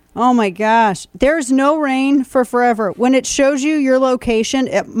 Oh, my gosh. There's no rain for forever. When it shows you your location,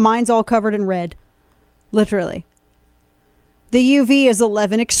 mine's all covered in red. Literally. The UV is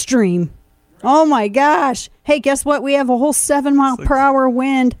 11 extreme. Oh, my gosh. Hey, guess what? We have a whole 7 mile per hour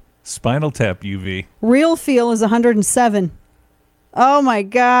wind. Spinal Tap UV. Real feel is 107. Oh, my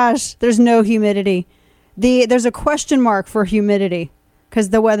gosh. There's no humidity. There's a question mark for humidity because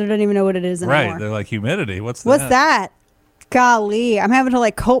the weather doesn't even know what it is anymore. Right. They're like, humidity. What's that? Golly. I'm having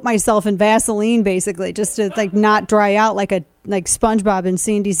to coat myself in Vaseline basically just to not dry out like SpongeBob in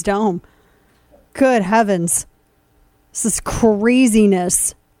Sandy's Dome. Good heavens. This is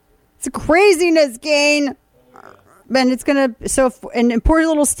craziness. It's craziness, Gain. And it's going to, and poor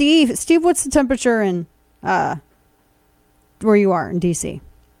little Steve. Steve, what's the temperature in, where you are in D.C.?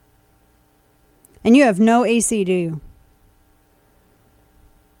 And you have no AC, do you?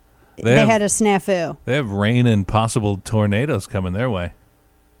 They had a snafu. They have rain and possible tornadoes coming their way.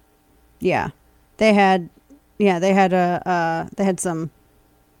 Yeah. They had a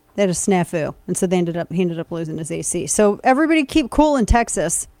snafu, and so he ended up losing his AC. So everybody keep cool in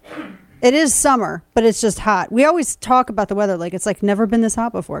Texas. It is summer, but it's just hot. We always talk about the weather like it's never been this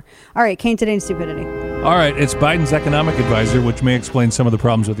hot before. All right, Kane Today and Stupidity. All right, it's Biden's economic advisor, which may explain some of the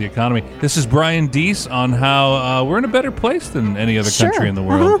problems with the economy. This is Brian Deese on how we're in a better place than any other country in the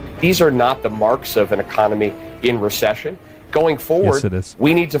world. These are not the marks of an economy in recession. Going forward, Yes, it is.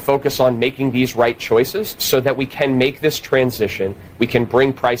 we need to focus on making these right choices so that we can make this transition. We can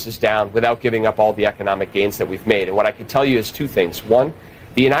bring prices down without giving up all the economic gains that we've made. And what I can tell you is two things. One,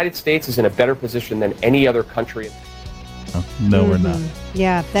 the United States is in a better position than any other country. No, we're not.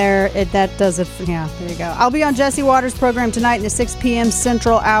 Yeah, that does it. Yeah, there you go. I'll be on Jesse Waters' program tonight in the 6 p.m.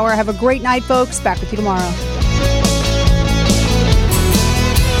 Central Hour. Have a great night, folks. Back with you tomorrow.